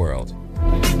 Good night, world.